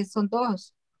 ¿verdad? Porque son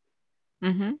dos.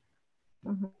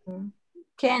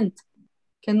 Can't,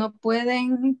 que no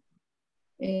pueden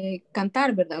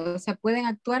cantar, ¿verdad? O sea, pueden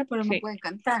actuar, pero no pueden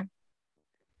cantar.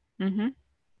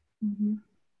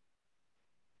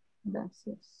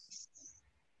 Gracias.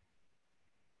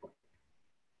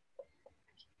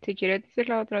 Si quieres decir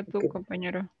la otra tú,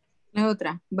 compañero. La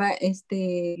otra, va,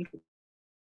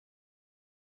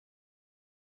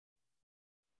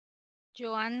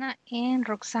 Joana y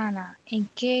Roxana, ¿en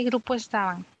qué grupo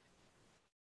estaban?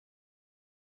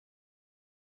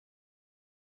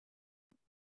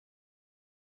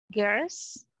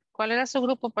 Girls, ¿cuál era su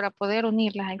grupo para poder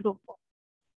unirlas al grupo?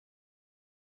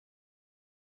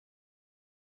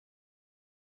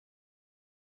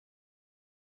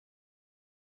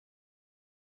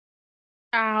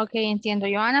 Ah, ok, entiendo.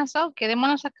 Johanna, so,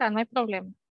 quedémonos acá, no hay problema.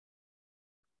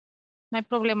 No hay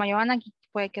problema, Johanna aquí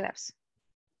puede quedarse.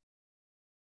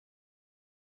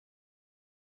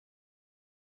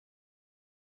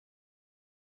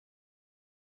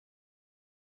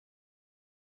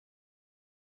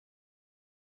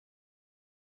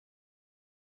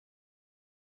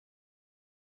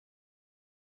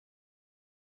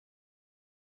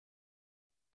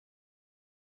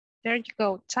 There you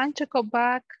go. Time to go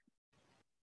back.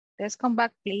 Let's come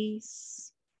back,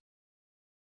 please.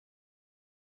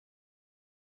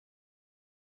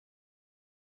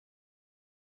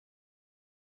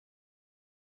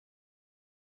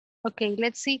 Okay,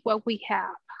 let's see what we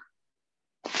have.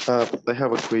 I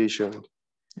have a question.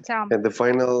 Tell me. And the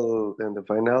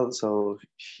final, so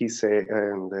he say,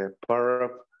 and the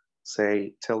paragraph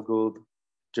say, tell good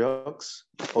jokes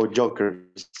or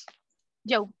jokers.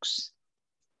 Jokes.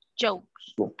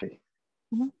 Jokes. Okay.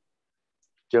 Mhm.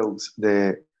 Jokes,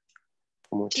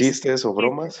 como chistes o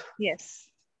bromas. Yes.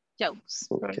 Jokes.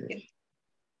 Okay.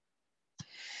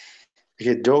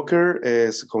 Que Joker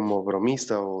es como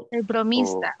bromista o... El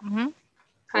bromista.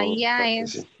 Ahí ya okay,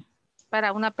 es sí.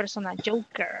 para una persona.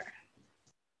 Joker.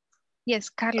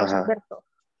 Yes, Carlos Ajá. Alberto.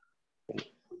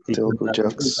 Sí, Tell good una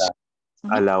jokes. consulta.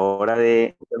 A la hora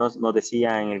de, nos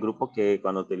decía en el grupo que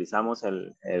cuando utilizamos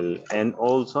el and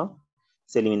also,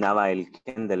 se eliminaba el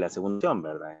can de la segunda opción,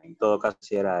 ¿verdad? En todo caso,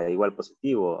 si era igual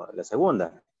positivo la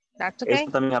segunda. That's okay.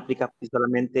 Esto también aplica si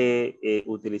solamente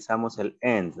utilizamos el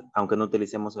and, aunque no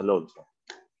utilicemos el also.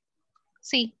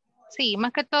 Sí, sí,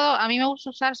 más que todo, a mí me gusta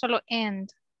usar solo and.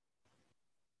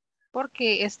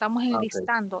 Porque estamos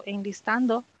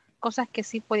enlistando cosas que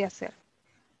sí puede hacer.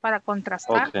 Para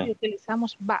contrastar, Okay.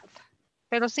 utilizamos but.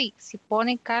 Pero sí, si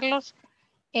pone Carlos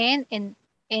en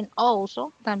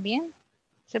also, también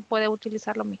se puede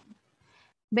utilizar lo mismo.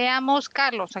 Veamos,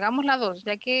 Carlos, hagamos la 2,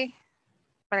 ya que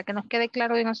para que nos quede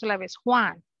claro de una sola vez.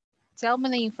 Juan, tell me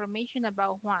the information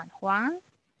about Juan. Juan.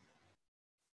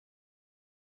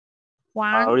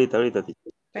 Ahorita,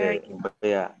 Very good.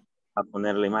 voy a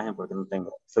poner la imagen porque no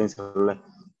tengo. Estoy en celular.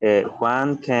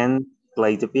 Juan can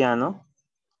play the piano.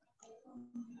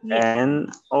 Yes. And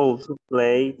also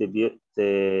play the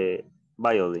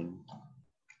violin.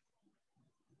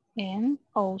 And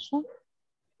also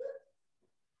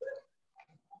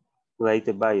Play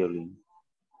the violin.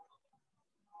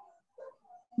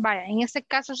 Vaya, en este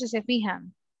caso, si se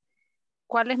fijan,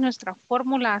 ¿cuál es nuestra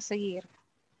fórmula a seguir?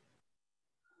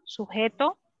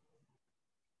 Sujeto,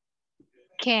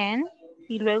 can,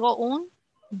 y luego un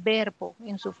verbo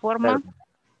en su forma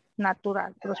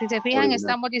natural. Pero si se fijan, Original.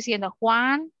 estamos diciendo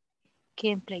Juan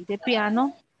can play the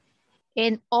piano.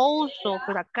 And also,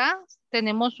 pero acá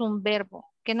tenemos un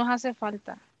verbo. ¿Qué nos hace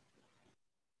falta?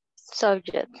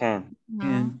 Subject. Can.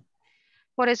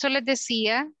 Por eso les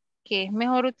decía que es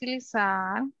mejor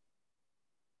utilizar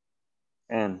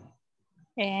And.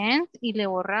 y le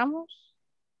borramos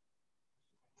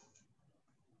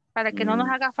para que no nos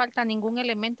haga falta ningún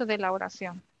elemento de la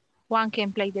oración. Juan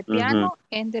can play the piano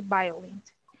and the violin.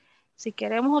 Si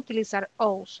queremos utilizar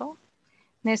also,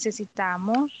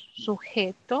 necesitamos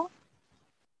sujeto,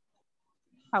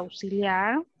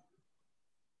 auxiliar,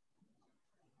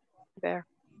 Ver.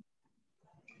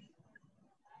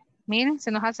 Miren,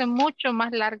 se nos hace mucho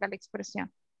más larga la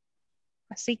expresión.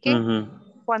 Así que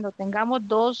cuando tengamos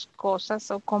dos cosas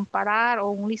o comparar o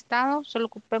un listado, solo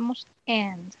ocupemos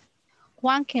and.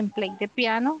 Juan can play the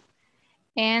piano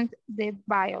and the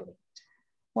violin.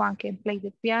 Juan can play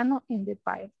the piano and the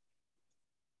violin.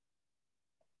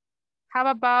 How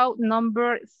about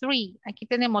number 3? Aquí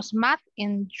tenemos Matt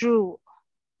and Drew.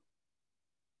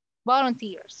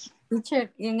 Volunteers.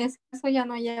 Teacher, y en ese caso ya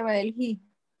no lleva el he.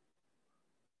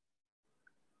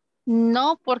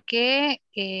 No, porque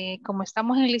como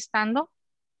estamos enlistando,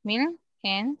 miren,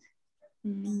 and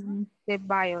the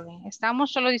violin.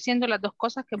 Estamos solo diciendo las dos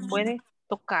cosas que puede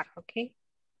tocar, ¿ok?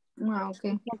 Ok.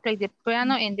 You can play the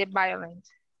piano and the violin.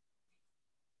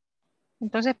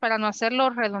 Entonces, para no hacerlo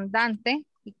redundante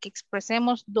y que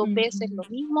expresemos dos veces lo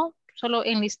mismo, solo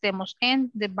enlistemos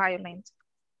and the violin.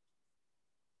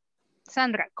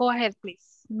 Sandra, go ahead,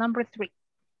 please. Number 3.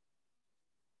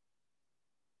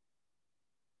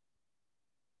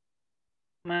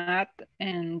 Matt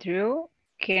and Drew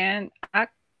can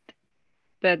act,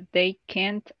 but they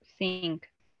can't sing.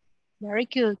 Very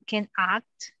good. Can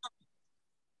act,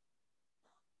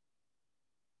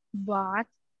 but,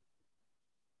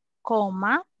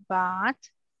 coma, but,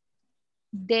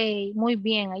 they. Muy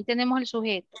bien, ahí tenemos el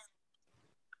sujeto.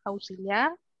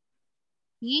 Auxiliar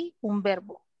y un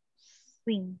verbo.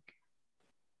 Sing.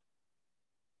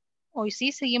 Hoy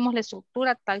sí seguimos la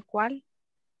estructura tal cual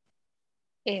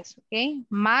Eso, ok.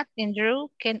 Matt and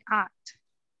Drew can act.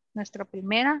 Nuestra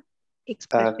primera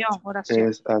expresión, oración.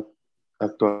 Es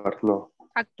actuar, no.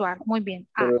 Actuar, muy bien.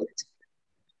 Pero, Act.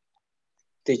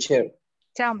 teacher,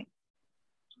 Tell me.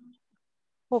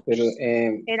 Oops. pero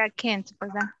Era can't,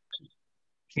 ¿verdad?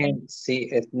 can sí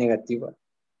es negativa.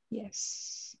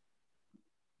 Yes.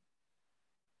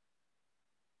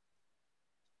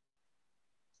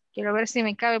 Quiero ver si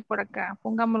me cabe por acá.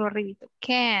 Pongámoslo arribito.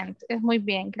 Can't. Es muy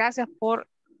bien. Gracias por...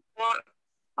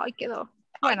 Ay, quedó.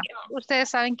 Bueno, ustedes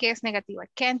saben que es negativa.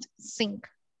 Can't sing.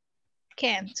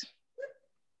 Can't.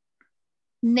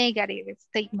 Negative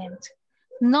statement.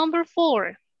 Number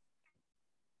 4.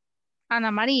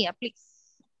 Ana María, please.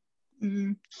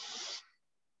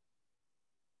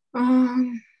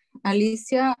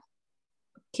 Alicia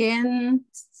can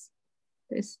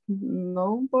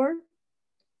snowboard,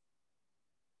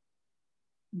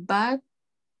 but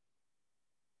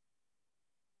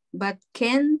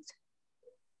can't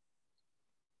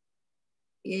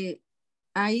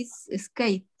ice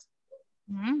skate.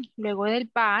 Luego del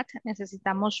but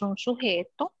necesitamos un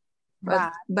sujeto.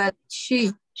 But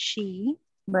she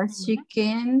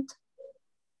can't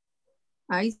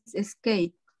ice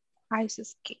skate. Ice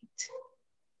skate.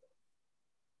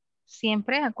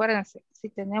 Siempre acuérdense, si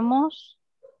tenemos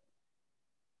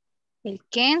el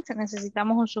can't,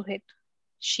 necesitamos un sujeto.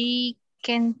 She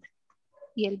can't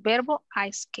y el verbo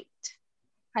ice skate.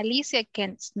 Alicia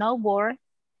can snowboard,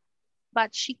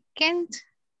 but she can't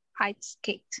ice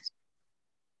skate.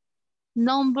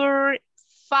 Number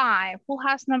 5. Who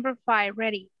has number 5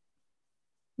 ready?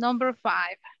 Number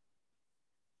 5.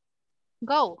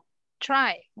 Go,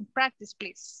 try, and practice,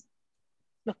 please.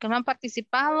 Los que no han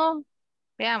participado,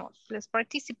 veamos, let's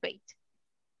participate.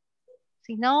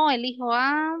 Si no, elijo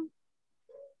a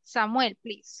Samuel,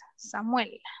 please.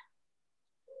 Samuel.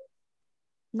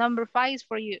 Number 5 is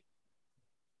for you.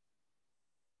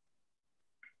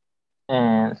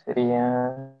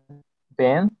 Sería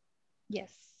Ben.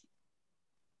 Yes.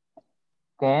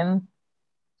 Can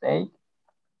take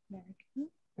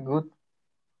good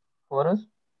photos.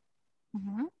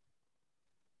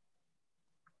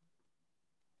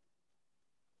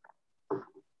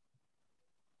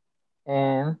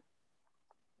 And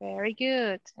very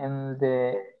good. And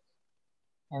the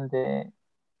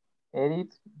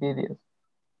edit videos.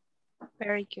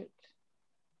 Very good.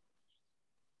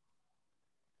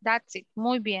 That's it.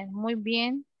 Muy bien, muy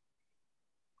bien.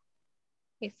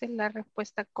 Esa es la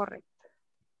respuesta correcta.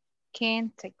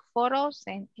 Can take photos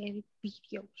and edit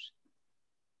videos.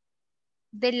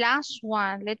 The last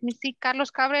one. Let me see.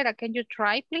 Carlos Cabrera, can you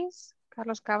try, please?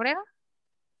 Carlos Cabrera.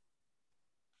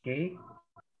 Okay.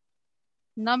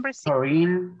 Number 6.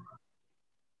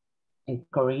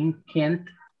 Corinne can't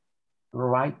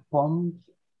write poems,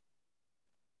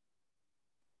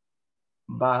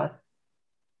 but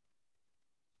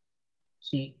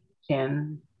she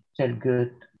can tell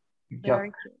good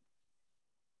jokes.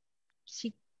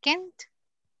 She can't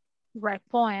write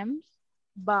poems,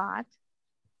 but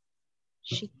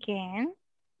she can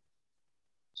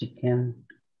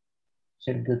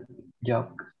tell good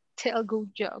jokes. Tell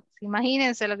good jokes.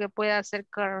 Imagínense lo que puede hacer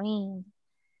Corinne.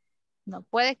 No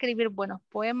puede escribir buenos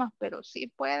poemas, pero sí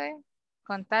puede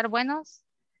contar buenos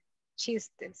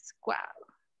chistes. Wow.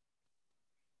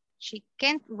 She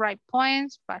can't write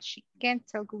poems, but she can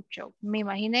tell good jokes. Me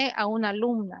imaginé a una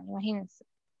alumna, imagínense.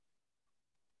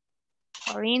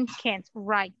 Corinne can't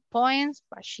write poems,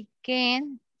 but she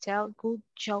can tell good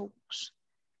jokes.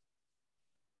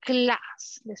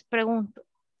 Class, les pregunto,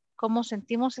 ¿cómo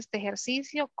sentimos este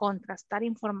ejercicio? Contrastar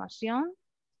información,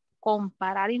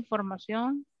 comparar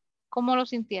información. ¿Cómo lo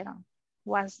sintieron?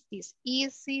 Was this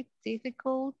easy,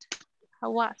 difficult?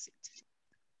 How was it?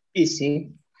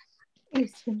 Easy.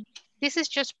 Easy. This is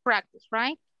just practice,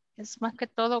 right? Es más que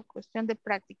todo cuestión de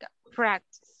práctica.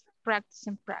 Practice, practice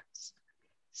and practice.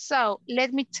 So,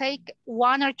 let me take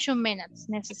 1 or 2 minutes.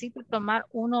 Necesito tomar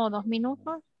 1 o 2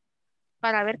 minutos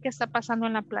para ver qué está pasando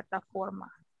en la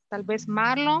plataforma. Tal vez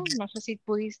Marlon, no sé si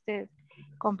pudiste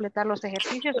completar los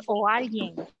ejercicios o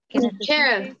alguien que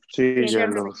necesite. Sí, ya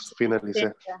los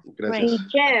finalicé. Gracias.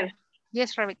 Teacher.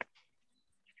 Yes, Rebecca.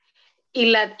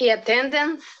 ¿Y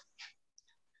attendance?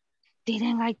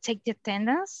 Didn't I take the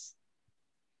attendance?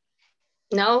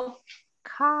 No.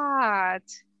 God.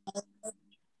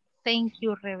 Thank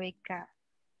you, Rebecca.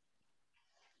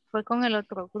 Fue con el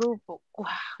otro grupo. Wow,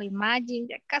 imagine,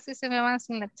 ya casi se me van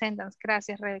sin la attendance.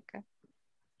 Gracias, Rebecca.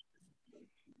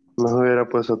 ¿No hubiera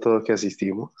puesto todo que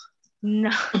asistimos? No.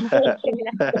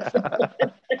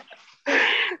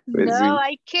 Pues No, sí.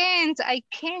 I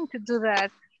can't do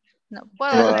that. No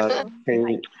puedo hacerlo.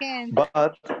 I can't.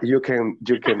 But you can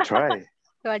try.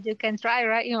 But you can try,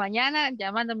 right? Y mañana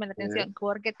llamándome la atención,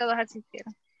 porque todos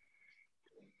asistieron.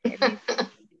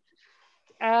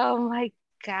 Oh my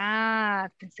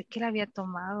God, pensé que la había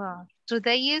tomado.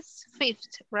 Today is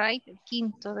 5th, right? El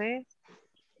 5 de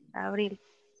abril.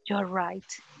 You're right.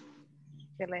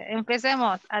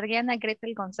 Empecemos. Adriana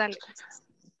Gretel González.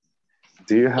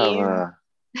 Do you have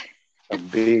a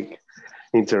big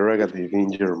interrogative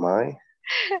in your mind?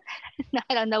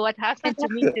 I don't know what happened to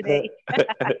me today.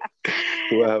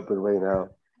 What happened right now?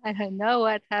 I don't know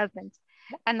what happened.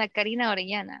 Ana Karina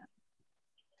Orellana.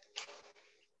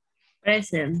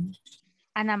 Present.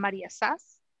 Ana María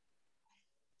Sass.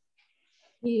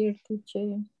 Here,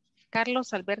 teacher.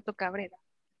 Carlos Alberto Cabrera.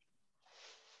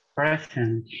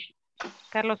 Present.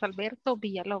 Carlos Alberto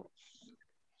Villalobos.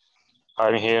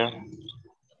 I'm here.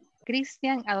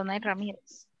 Cristian Adonai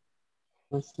Ramírez.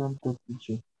 Present,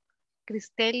 teacher.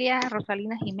 Cristelia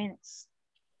Rosalina Jiménez.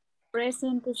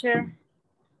 Present, teacher.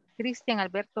 Cristian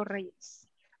Alberto Reyes.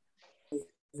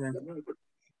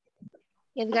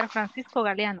 Edgar Francisco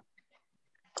Galeano.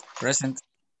 Present.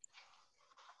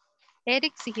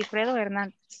 Eric Sigifredo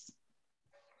Hernández.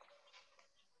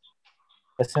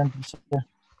 Present, teacher.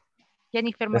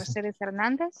 Jennifer Present. Mercedes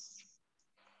Hernández.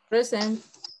 Present.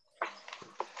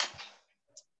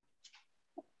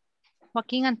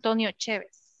 Joaquín Antonio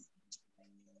Chévez.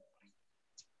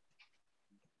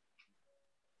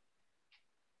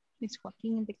 Is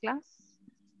Joaquín in the class?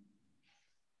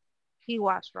 He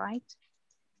was, right?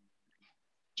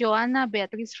 Joana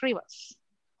Beatriz Rivas.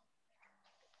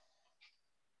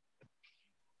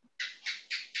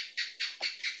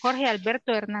 Jorge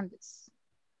Alberto Hernández.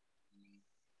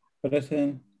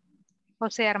 Present.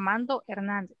 José Armando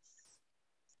Hernández.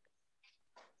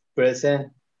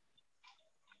 Present.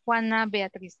 Juana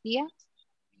Beatriz Díaz.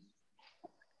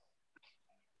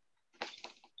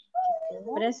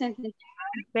 Present.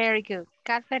 Very good.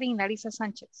 Catherine Larisa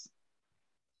Sánchez.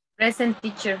 Present,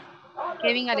 teacher.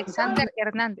 Kevin Alexander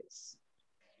Hernández.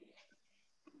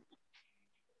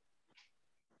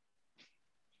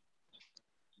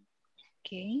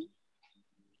 Okay.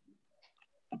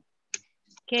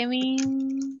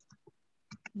 Kevin,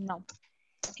 no.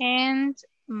 And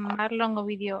Marlon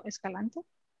Ovidio Escalante.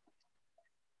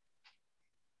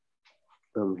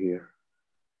 I'm here.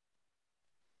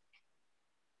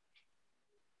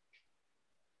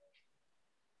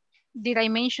 Did I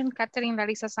mention Catherine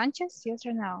Larisa Sánchez? Yes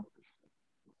or no?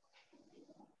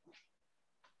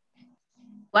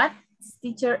 What,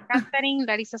 teacher? Catherine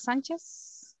Larisa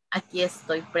Sánchez. Aquí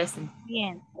estoy, present.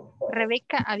 Bien.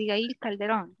 Rebeca Abigail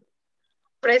Calderón.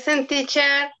 Present,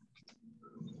 teacher.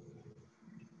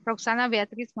 Roxana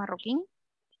Beatriz Marroquín.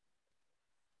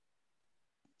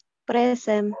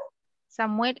 Present.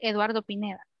 Samuel Eduardo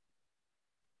Pineda.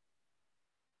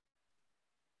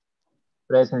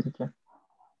 Present, teacher.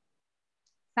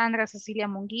 Sandra Cecilia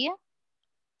Munguía.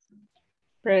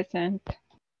 Present.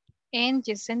 And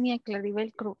Yesenia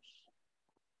Claribel Cruz.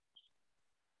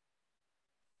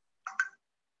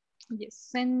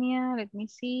 Yesenia, let me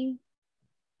see.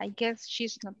 I guess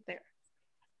she's not there.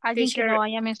 ¿Alguien que Teacher. lo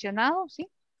haya mencionado? Sí.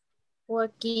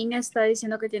 Joaquín está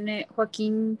diciendo que tiene,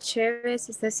 Joaquín Chévez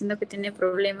está diciendo que tiene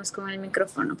problemas con el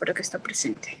micrófono, pero que está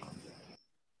presente.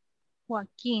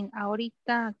 Joaquín,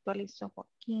 ahorita actualizó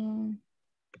Joaquín.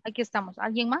 Aquí estamos.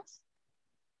 ¿Alguien más?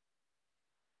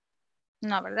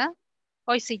 No, ¿verdad?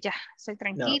 Hoy sí ya, estoy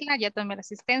tranquila, ya tomé la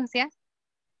asistencia.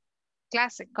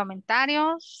 Clase,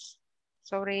 comentarios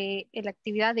sobre la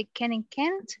actividad de Ken and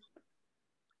Kent.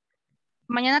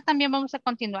 Mañana también vamos a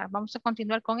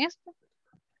continuar con esto.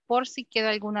 Por si queda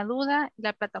alguna duda,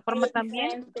 la plataforma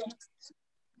también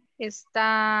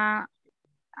está...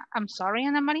 I'm sorry,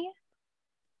 Ana María.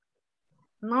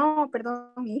 No,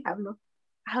 perdón, mi hija habló.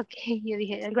 Ok, yo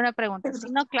dije, ¿alguna pregunta? Si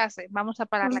no, clase, vamos a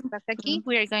parar la clase aquí.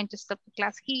 We are going to stop the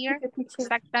class here.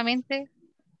 Exactamente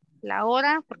la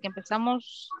hora, porque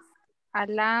empezamos a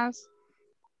las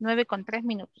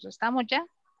 9:03. ¿Estamos ya?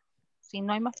 Si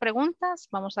no hay más preguntas,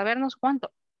 vamos a vernos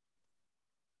cuánto.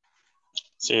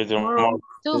 See you tomorrow.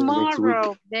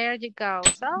 Tomorrow. There you go.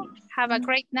 So, have a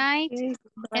great night.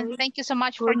 And thank you so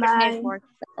much for your effort.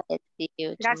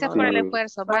 Gracias por el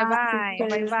esfuerzo. Bye, bye.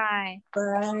 Bye, bye.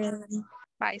 Bye.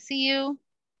 Bye. See you.